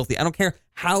cuts for the wealthy. I don't care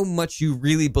how much you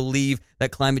really believe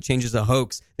that climate change is a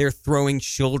hoax. They're throwing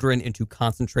children into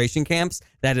concentration camps.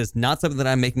 That is not something that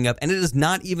I'm making up. And it is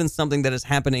not even something that is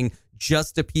happening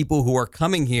just to people who are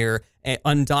coming here,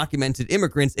 undocumented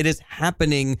immigrants. It is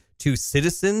happening to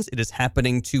citizens. It is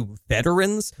happening to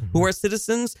veterans who are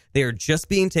citizens. They are just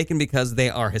being taken because they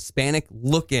are Hispanic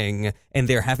looking and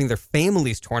they're having their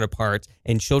families torn apart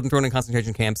and children thrown in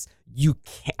concentration camps.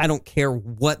 I don't care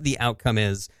what the outcome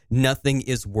is. Nothing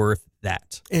is worth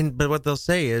that. But what they'll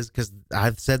say is, because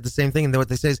I've said the same thing, and what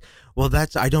they say is, well,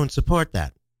 I don't support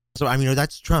that. So,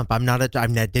 that's Trump. I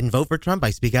didn't vote for Trump. I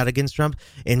speak out against Trump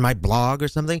in my blog or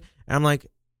something. And I'm like,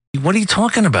 what are you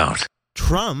talking about?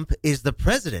 Trump is the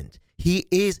president. He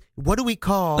is, what do we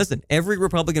call? Listen, every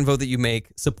Republican vote that you make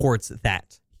supports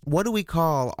that. What do we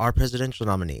call our presidential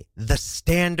nominee? The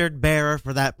standard bearer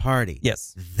for that party.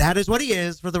 Yes. That is what he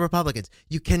is for the Republicans.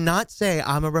 You cannot say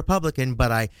I'm a Republican,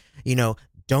 but I,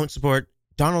 don't support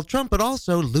Donald Trump, but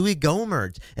also Louis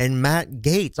Gohmert and Matt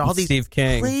Gaetz, all these Steve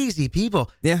King. Crazy people.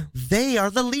 Yeah. They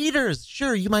are the leaders.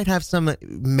 Sure, you might have some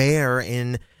mayor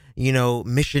in,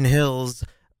 Mission Hills,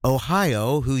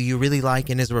 Ohio, who you really like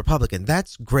and is a Republican.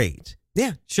 That's great.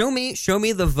 Yeah, show me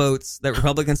the votes that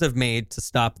Republicans have made to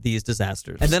stop these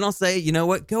disasters. And then I'll say, you know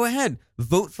what? Go ahead.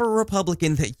 Vote for a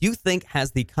Republican that you think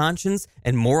has the conscience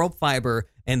and moral fiber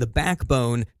and the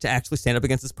backbone to actually stand up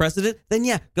against this president. Then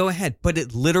yeah, go ahead. But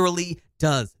it literally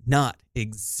does not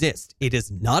exist. It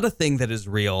is not a thing that is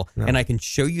real. No. And I can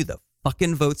show you the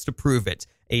fucking votes to prove it.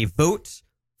 A vote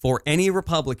for any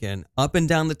Republican up and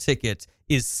down the ticket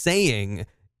is saying,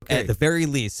 at the very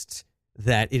least,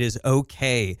 that it is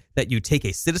okay that you take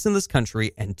a citizen of this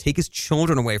country and take his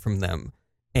children away from them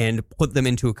and put them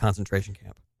into a concentration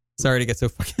camp. Sorry to get so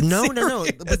fucking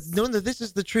serious. No, this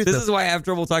is the truth. This is why I have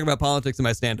trouble talking about politics in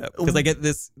my stand-up, because I get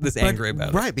this angry about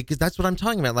it. Right, because that's what I'm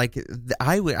talking about. Like,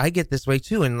 I get this way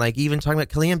too, and like even talking about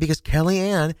Kellyanne, because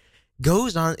Kellyanne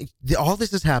goes on, all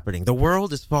this is happening. The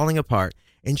world is falling apart,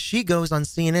 and she goes on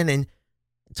CNN and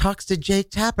talks to Jake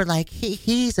Tapper like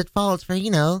he's at fault for,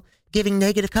 giving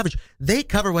negative coverage. They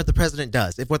cover what the president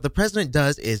does. If what the president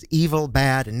does is evil,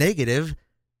 bad, and negative,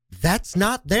 that's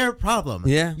not their problem.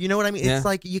 Yeah. You know what I mean? It's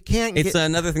like you can't It's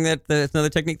another thing it's another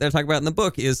technique that I talk about in the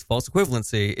book is false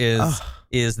equivalency.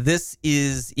 Is this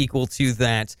is equal to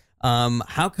that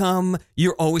How come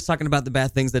you're always talking about the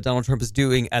bad things that Donald Trump is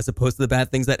doing as opposed to the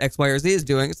bad things that X, Y, or Z is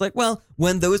doing? It's like, well,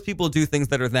 when those people do things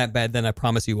that are that bad, then I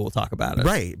promise you we'll talk about it.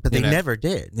 Right, but they never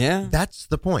did. Yeah. That's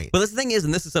the point. But the thing is,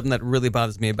 and this is something that really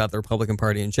bothers me about the Republican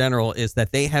Party in general, is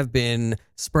that they have been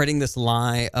spreading this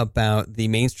lie about the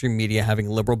mainstream media having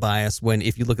a liberal bias when,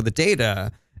 if you look at the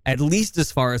data, at least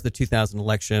as far as the 2000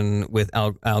 election with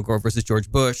Al Gore versus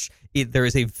George Bush, there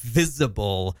is a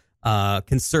visible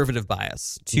conservative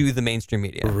bias to the mainstream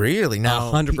media. Really?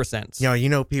 Now,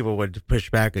 100%. People would push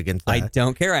back against that. I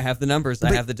don't care. I have the numbers.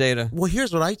 I have the data. Well,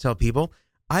 here's what I tell people.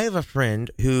 I have a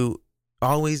friend who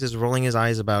always is rolling his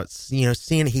eyes about,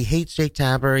 seeing he hates Jake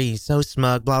Tapper. He's so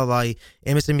smug, blah, blah, blah.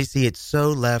 MSNBC, it's so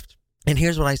left. And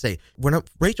here's what I say. When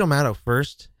Rachel Maddow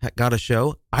first got a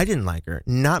show, I didn't like her.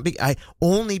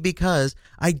 Only because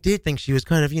I did think she was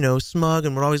kind of, smug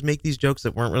and would always make these jokes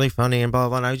that weren't really funny and blah, blah,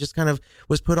 blah. And I just kind of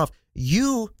was put off.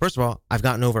 First of all, I've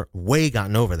gotten over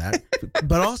that.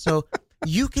 But also,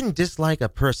 you can dislike a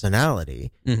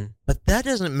personality, but that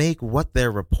doesn't make what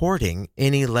they're reporting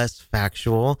any less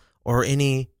factual or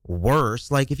any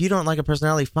worse. Like, if you don't like a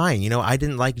personality, fine. I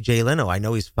didn't like Jay Leno. I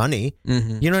know he's funny.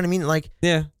 You know what I mean? Like,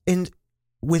 yeah. And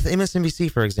with MSNBC,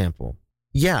 for example,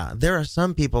 there are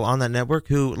some people on that network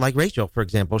who, like Rachel, for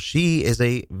example, she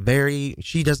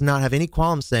does not have any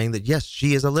qualms saying that, yes,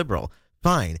 she is a liberal.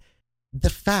 Fine. The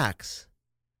facts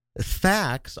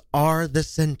are the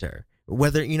center.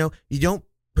 Whether, you don't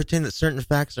pretend that certain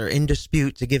facts are in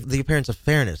dispute to give the appearance of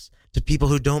fairness to people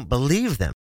who don't believe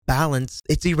them. Balance,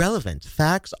 it's irrelevant.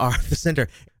 Facts are the center.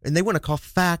 And they want to call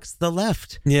facts the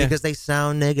left because they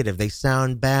sound negative. They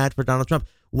sound bad for Donald Trump.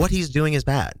 What he's doing is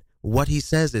bad. What he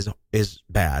says is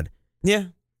bad. Yeah.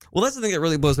 Well, that's the thing that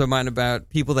really blows my mind about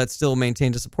people that still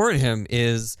maintain to support him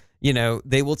is,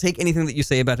 they will take anything that you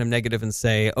say about him negative and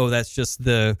say, oh, that's just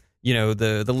the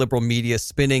liberal media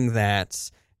spinning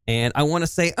that. And I want to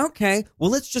say, okay, well,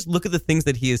 let's just look at the things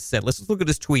that he has said. Let's just look at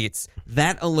his tweets.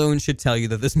 That alone should tell you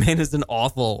that this man is an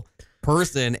awful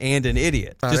person and an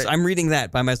idiot. I'm reading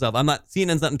that by myself.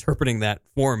 CNN's not interpreting that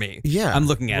for me. Yeah. I'm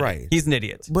looking at it. He's an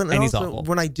idiot. And he's awful.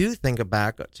 When I do think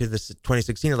back to this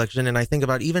 2016 election, and I think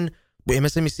about even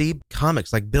MSNBC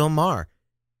comics like Bill Maher,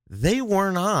 they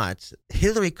were not.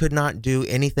 Hillary could not do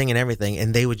anything and everything,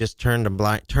 and they would just turn a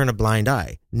blind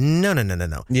eye. No.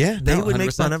 Yeah, they would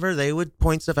make fun of her. They would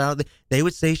point stuff out. They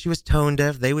would say she was tone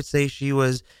deaf. They would say she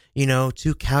was,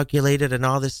 too calculated and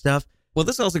all this stuff. Well,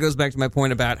 this also goes back to my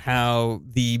point about how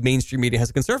the mainstream media has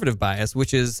a conservative bias,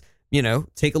 which is,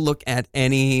 take a look at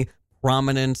any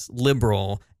prominent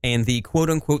liberal and the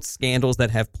quote-unquote scandals that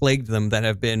have plagued them that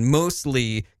have been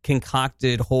mostly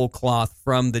concocted whole cloth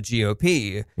from the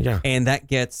GOP. Yeah. And that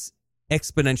gets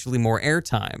exponentially more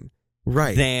airtime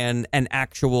than an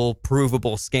actual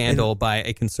provable scandal by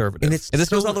a conservative. And this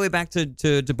goes all the way back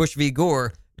to Bush v.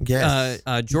 Gore. Yes.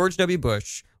 George W.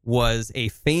 Bush was a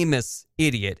famous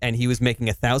idiot, and he was making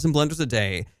 1,000 blunders a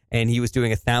day, and he was doing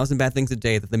 1,000 bad things a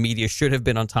day that the media should have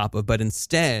been on top of. But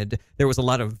instead, there was a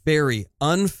lot of very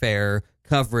unfair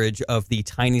coverage of the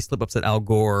tiny slip-ups that Al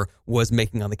Gore was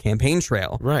making on the campaign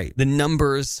trail. Right. The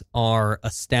numbers are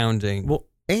astounding. Well,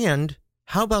 and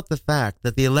how about the fact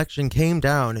that the election came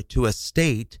down to a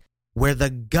state where the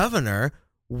governor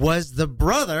was the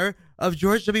brother of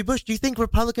George W. Bush? Do you think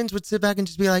Republicans would sit back and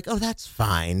just be like, oh, that's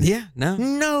fine? Yeah, no.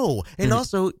 No. And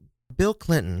also, Bill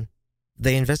Clinton,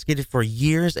 they investigated for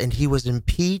years, and he was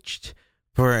impeached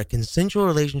for a consensual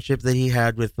relationship that he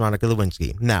had with Monica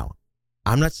Lewinsky. Now,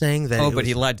 I'm not saying that. But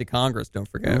he lied to Congress, don't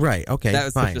forget. Right, okay, that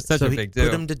was fine. such a big deal.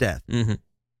 Put him to death. Mm-hmm.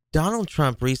 Donald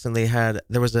Trump recently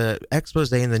there was an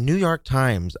expose in the New York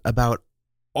Times about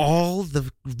all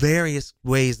the various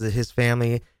ways that his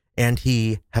family and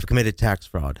he have committed tax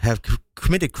fraud, have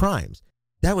committed crimes.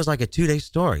 That was like a 2-day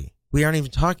story. We aren't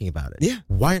even talking about it. Yeah.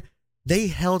 Why? They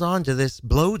held on to this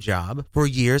blowjob for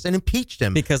years and impeached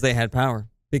him. Because they had power.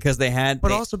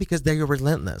 But also because they were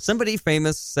relentless. Somebody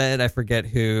famous said, I forget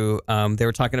who, they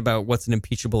were talking about what's an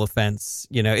impeachable offense.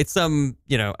 It's some,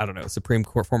 I don't know,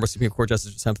 former Supreme Court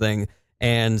justice or something.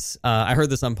 And I heard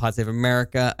this on Pod Save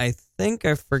America. I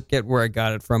forget where I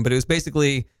got it from, but it was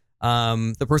basically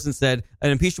the person said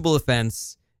an impeachable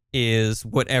offense is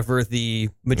whatever the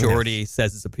majority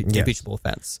says is an impeachable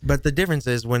offense. But the difference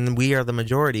is when we are the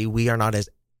majority, we are not as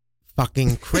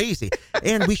fucking crazy.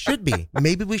 And we should be.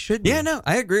 Maybe we should be. Yeah, no,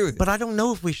 I agree with you. But I don't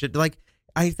know if we should.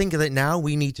 I think that now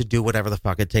we need to do whatever the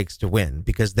fuck it takes to win,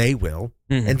 because they will.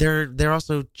 Mm-hmm. And they're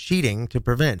also cheating to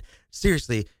prevent.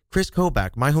 Seriously, Chris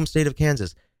Kobach, my home state of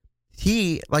Kansas,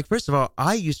 he, first of all,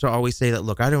 I used to always say that,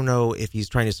 look, I don't know if he's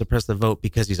trying to suppress the vote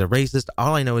because he's a racist.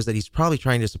 All I know is that he's probably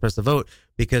trying to suppress the vote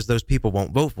because those people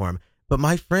won't vote for him. But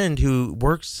my friend who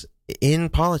works in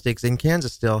politics in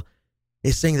Kansas still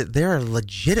is saying that there are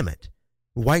legitimate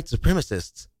white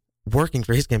supremacists working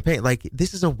for his campaign. Like,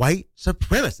 this is a white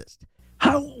supremacist.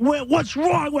 What's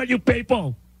wrong with you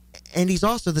people? And he's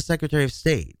also the Secretary of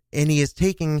State. And he is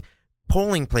taking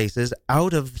polling places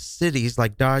out of cities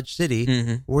like Dodge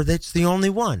City where that's the only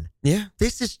one. Yeah.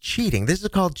 This is cheating. This is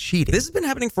called cheating. This has been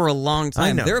happening for a long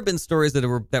time. There have been stories that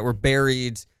were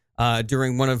buried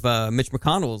during one of Mitch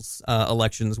McConnell's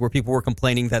elections where people were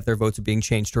complaining that their votes were being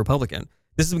changed to Republican.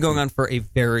 This has been going on for a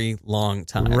very long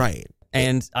time. Right.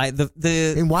 And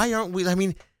and why aren't we, I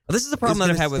mean, this is a problem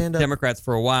that I've had with Democrats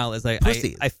for a while is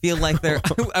I feel like they're,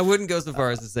 I wouldn't go so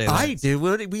far as to say that. I do.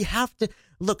 We have to,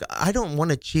 look, I don't want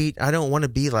to cheat. I don't want to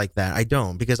be like that. I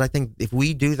don't, because I think if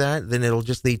we do that, then it'll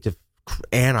just lead to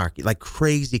anarchy, like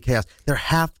crazy chaos. There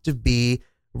have to be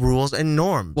rules and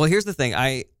norms. Well, here's the thing.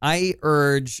 I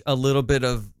urge a little bit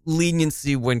of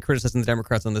leniency when criticizing the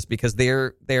Democrats on this, because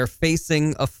they're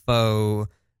facing a foe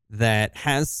that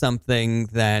has something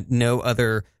that no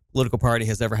other political party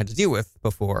has ever had to deal with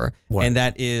before. What? And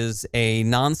that is a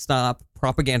nonstop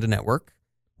propaganda network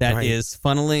that is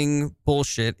funneling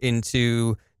bullshit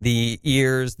into the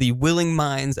ears, the willing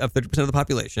minds of 30% of the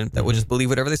population that will just believe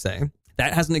whatever they say.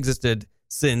 That hasn't existed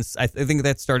since, I think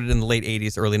that started in the late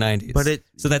 80s, early 90s.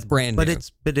 So that's brand new.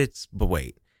 But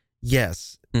wait.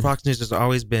 Yes, Fox News has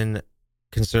always been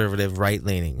conservative,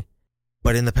 right-leaning.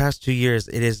 But in the past 2 years,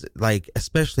 it is like,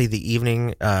 especially the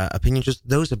evening opinion, just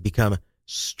those have become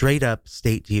straight up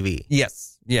state TV.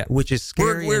 Yes. Yeah. Which is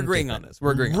scary. We're agreeing on this.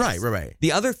 We're agreeing on this. Right.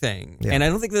 The other thing, and I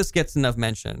don't think this gets enough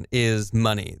mention, is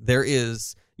money. There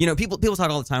is, people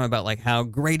talk all the time about like how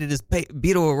great it is.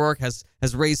 Beto O'Rourke has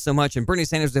raised so much, and Bernie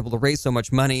Sanders was able to raise so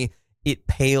much money. It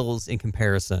pales in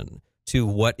comparison to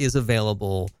what is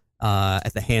available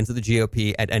at the hands of the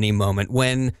GOP at any moment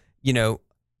when,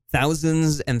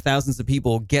 thousands and thousands of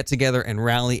people get together and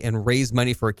rally and raise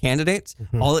money for a candidate.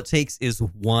 All it takes is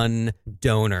one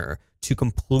donor to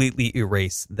completely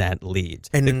erase that lead.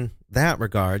 And in that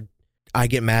regard, I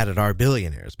get mad at our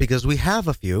billionaires because we have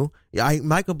a few.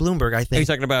 Michael Bloomberg, I think. Are you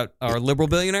talking about our liberal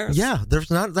billionaires? Yeah,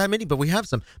 there's not that many, but we have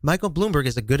some. Michael Bloomberg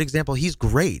is a good example. He's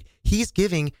great. He's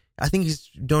giving, I think he's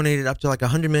donated up to like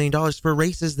 $100 million for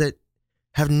races that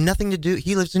have nothing to do.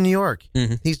 He lives in New York.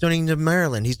 He's donating to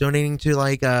Maryland. He's donating to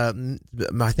like, I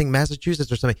think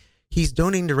Massachusetts or something. He's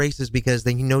donating to races because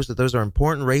then he knows that those are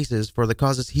important races for the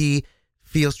causes he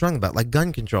feels strong about, like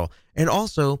gun control. And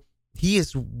also, he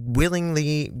is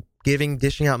willingly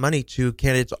dishing out money to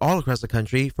candidates all across the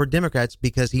country for Democrats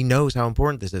because he knows how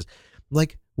important this is.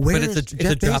 Like, but it's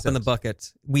a drop in the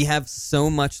bucket. We have so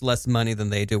much less money than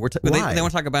they do. They want to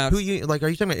talk about are you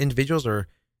talking about individuals or?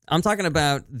 I'm talking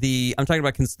about the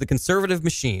conservative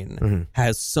machine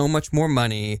has so much more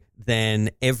money than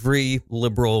every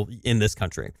liberal in this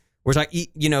country. We're talking,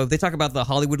 they talk about the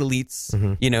Hollywood elites.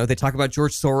 They talk about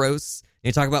George Soros.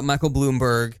 They talk about Michael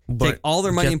Bloomberg. Take all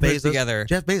their money and put it together.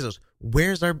 Jeff Bezos,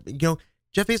 where's our?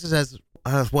 Jeff Bezos has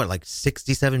like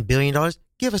 $67 billion.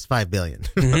 Give us $5 billion.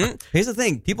 Here's the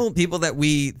thing: people that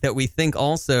we think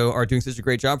also are doing such a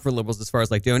great job for liberals as far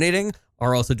as like donating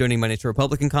are also donating money to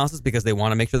Republican causes because they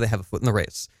want to make sure they have a foot in the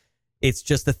race. It's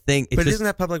just a thing. Isn't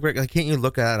that public record? Like, can't you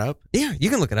look that up? Yeah,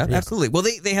 you can look it up. Yeah. Absolutely. Well,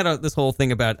 they had this whole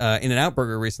thing about In-N-Out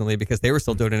Burger recently because they were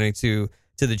still donating to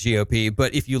the GOP.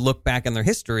 But if you look back in their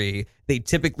history, they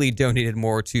typically donated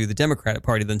more to the Democratic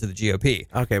Party than to the GOP.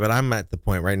 Okay, but I'm at the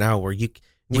point right now where you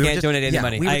can't donate any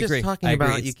money. We were I just agree. talking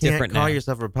about you can't call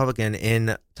yourself a Republican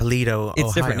in Toledo, It's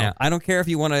Ohio. different now. I don't care if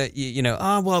you want to,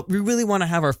 we really want to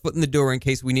have our foot in the door in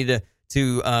case we need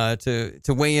to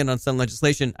weigh in on some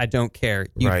legislation. I don't care.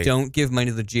 You don't give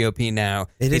money to the GOP now.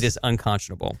 It is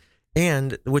unconscionable.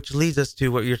 And which leads us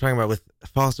to what you're talking about with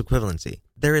false equivalency.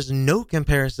 There is no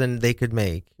comparison they could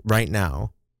make right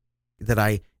now that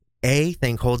I, A,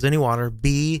 think holds any water,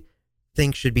 B,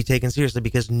 think should be taken seriously,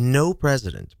 because no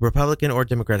president, Republican or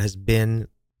Democrat, has been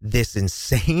this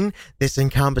insane, this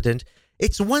incompetent.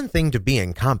 It's one thing to be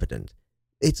incompetent.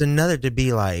 It's another to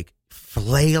be like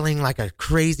flailing like a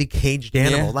crazy caged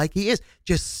animal, like he is.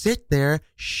 Just sit there,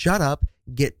 shut up,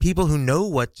 get people who know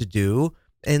what to do,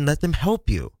 and let them help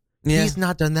you. Yeah. He's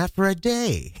not done that for a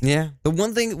day. Yeah. The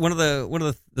one thing, one of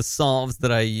the solves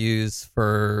that I use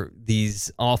for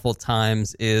these awful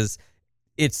times is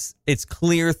it's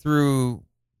clear through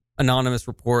anonymous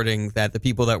reporting that the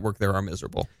people that work there are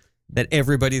miserable. That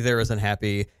everybody there is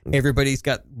unhappy. Everybody's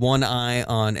got one eye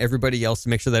on everybody else to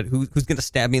make sure that who's going to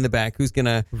stab me in the back, who's going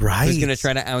to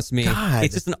try to oust me. God.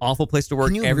 It's just an awful place to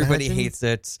work. Everybody imagine? hates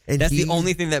it. And that's the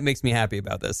only thing that makes me happy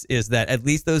about this is that at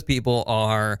least those people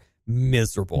are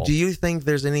miserable. Do you think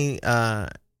there's any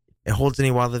it holds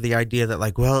any water the idea that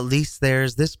like, well, at least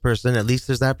there's this person, at least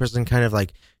there's that person kind of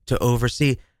like to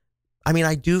oversee. I mean,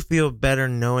 I do feel better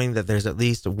knowing that there's at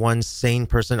least one sane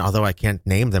person, although I can't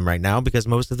name them right now because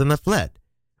most of them have fled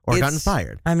or gotten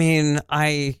fired. I mean,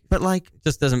 but like,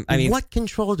 just doesn't, I mean, what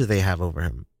control do they have over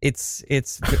him? It's,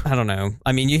 I don't know.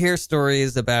 I mean, you hear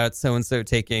stories about so-and-so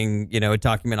taking, a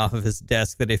document off of his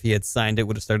desk that if he had signed it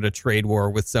would have started a trade war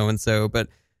with so-and-so, but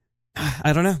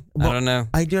I don't know. I don't know.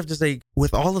 I do have to say,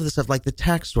 with all of this stuff, like the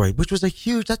tax story, which was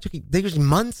there was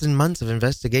months and months of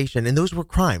investigation, and those were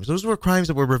crimes. Those were crimes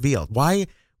that were revealed. Why?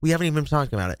 We haven't even been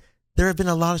talking about it. There have been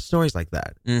a lot of stories like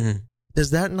that. Mm-hmm.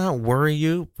 Does that not worry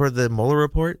you for the Mueller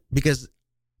report? Because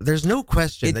there's no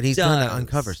question that he's going to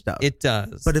uncover stuff. It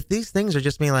does. But if these things are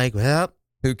just being like, well,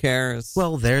 who cares?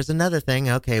 Well, there's another thing.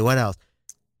 Okay, what else?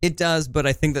 It does, but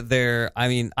I think that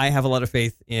I have a lot of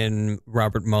faith in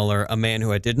Robert Mueller, a man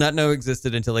who I did not know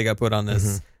existed until he got put on this.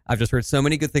 Mm-hmm. I've just heard so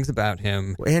many good things about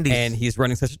him, and he's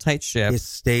running such a tight ship. He's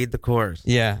stayed the course.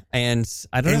 Yeah, and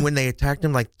I don't know. And when they attacked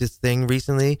him, like this thing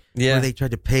recently, where they tried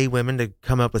to pay women to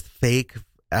come up with fake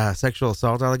sexual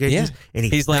assault allegations, and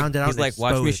he's found out. He's like,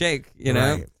 watch me shake,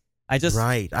 Right. I just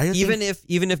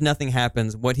even if nothing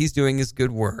happens, what he's doing is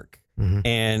good work, mm-hmm.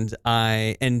 and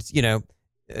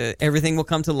everything will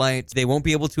come to light. They won't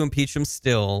be able to impeach him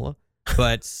still,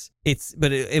 but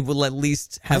it will at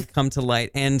least have come to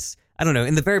light. And I don't know,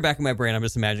 in the very back of my brain, I'm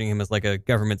just imagining him as like a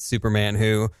government Superman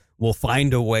who will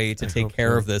find a way to take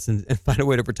care of this and find a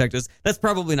way to protect us. That's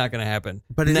probably not going to happen.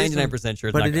 But 99%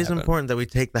 sure. But it is important that we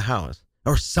take the House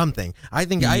or something. I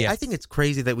think I think it's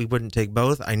crazy that we wouldn't take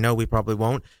both. I know we probably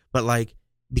won't, but like,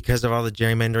 because of all the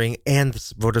gerrymandering and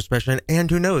the voter suppression,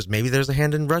 and who knows, maybe there's a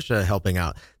hand in Russia helping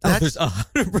out. There's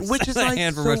 100% which is like, a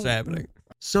hand from Russia happening.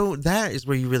 So that is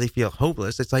where you really feel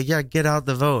hopeless. It's like, yeah, get out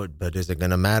the vote, but is it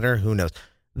going to matter? Who knows?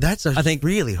 That's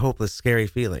really hopeless, scary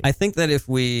feeling. I think that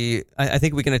I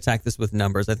think we can attack this with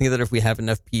numbers. I think that if we have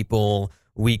enough people,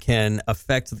 we can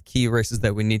affect the key races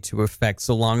that we need to affect,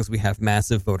 so long as we have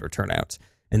massive voter turnout.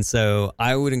 And so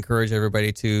I would encourage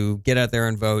everybody to get out there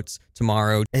and vote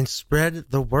tomorrow. And spread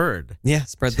the word. Yeah,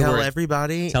 spread the word. Tell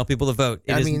everybody. Tell people to vote.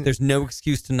 There's no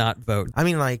excuse to not vote. I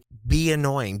mean, like, be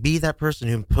annoying. Be that person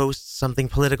who posts something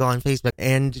political on Facebook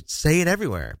and say it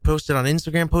everywhere. Post it on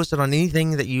Instagram. Post it on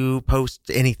anything that you post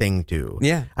anything to.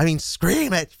 Yeah. I mean,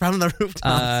 scream it from the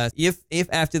rooftops. If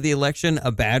after the election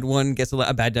a bad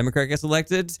Democrat gets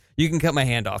elected, you can cut my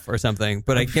hand off or something.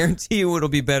 But I guarantee you it'll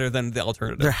be better than the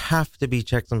alternative. There have to be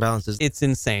checks and balances. It's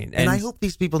insane. And I hope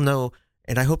these people know,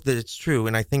 and I hope that it's true,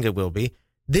 and I think it will be,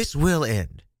 this will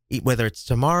end. Whether it's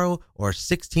tomorrow or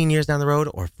 16 years down the road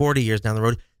or 40 years down the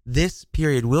road, this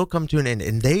period will come to an end,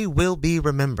 and they will be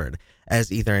remembered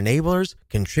as either enablers,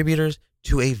 contributors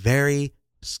to a very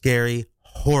scary,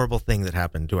 horrible thing that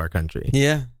happened to our country.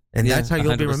 Yeah. And that's how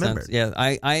you'll 100%. be remembered. Yeah,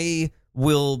 I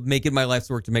will make it my life's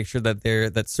work to make sure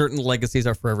that certain legacies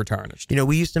are forever tarnished.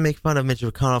 We used to make fun of Mitch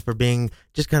McConnell for being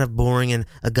just kind of boring and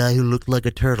a guy who looked like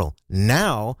a turtle.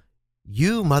 Now,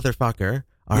 you motherfucker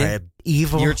are an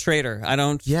evil. You're a traitor. I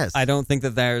don't think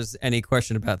that there's any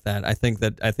question about that. I think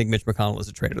Mitch McConnell is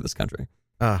a traitor to this country.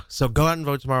 So go out and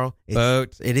vote tomorrow.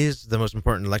 Vote. It is the most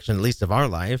important election, at least of our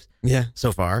lives. Yeah.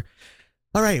 So far.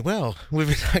 All right. Well, we've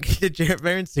been talking to Jarret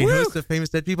Berenstein, host of Famous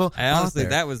Dead People. Honestly,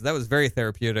 that was very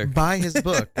therapeutic. Buy his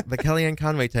book, The Kellyanne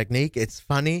Conway Technique. It's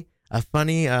a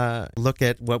funny look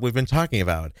at what we've been talking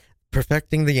about.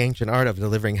 Perfecting the ancient art of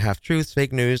delivering half-truths,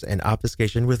 fake news, and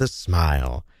obfuscation with a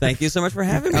smile. Thank you so much for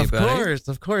having me, buddy.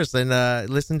 Of course. And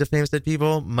listen to Famous Dead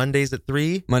People Mondays at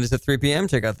 3. Mondays at 3 p.m.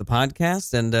 Check out the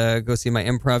podcast and go see my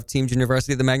improv team, Junior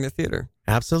Varsity at the Magnet Theater.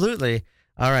 Absolutely.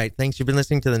 All right. Thanks. You've been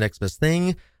listening to The Next Best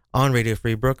Thing on Radio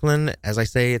Free Brooklyn. As I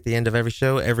say at the end of every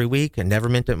show, every week, and never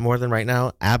meant it more than right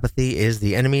now, apathy is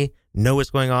the enemy. Know what's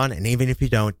going on, and even if you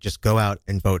don't, just go out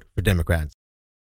and vote for Democrats.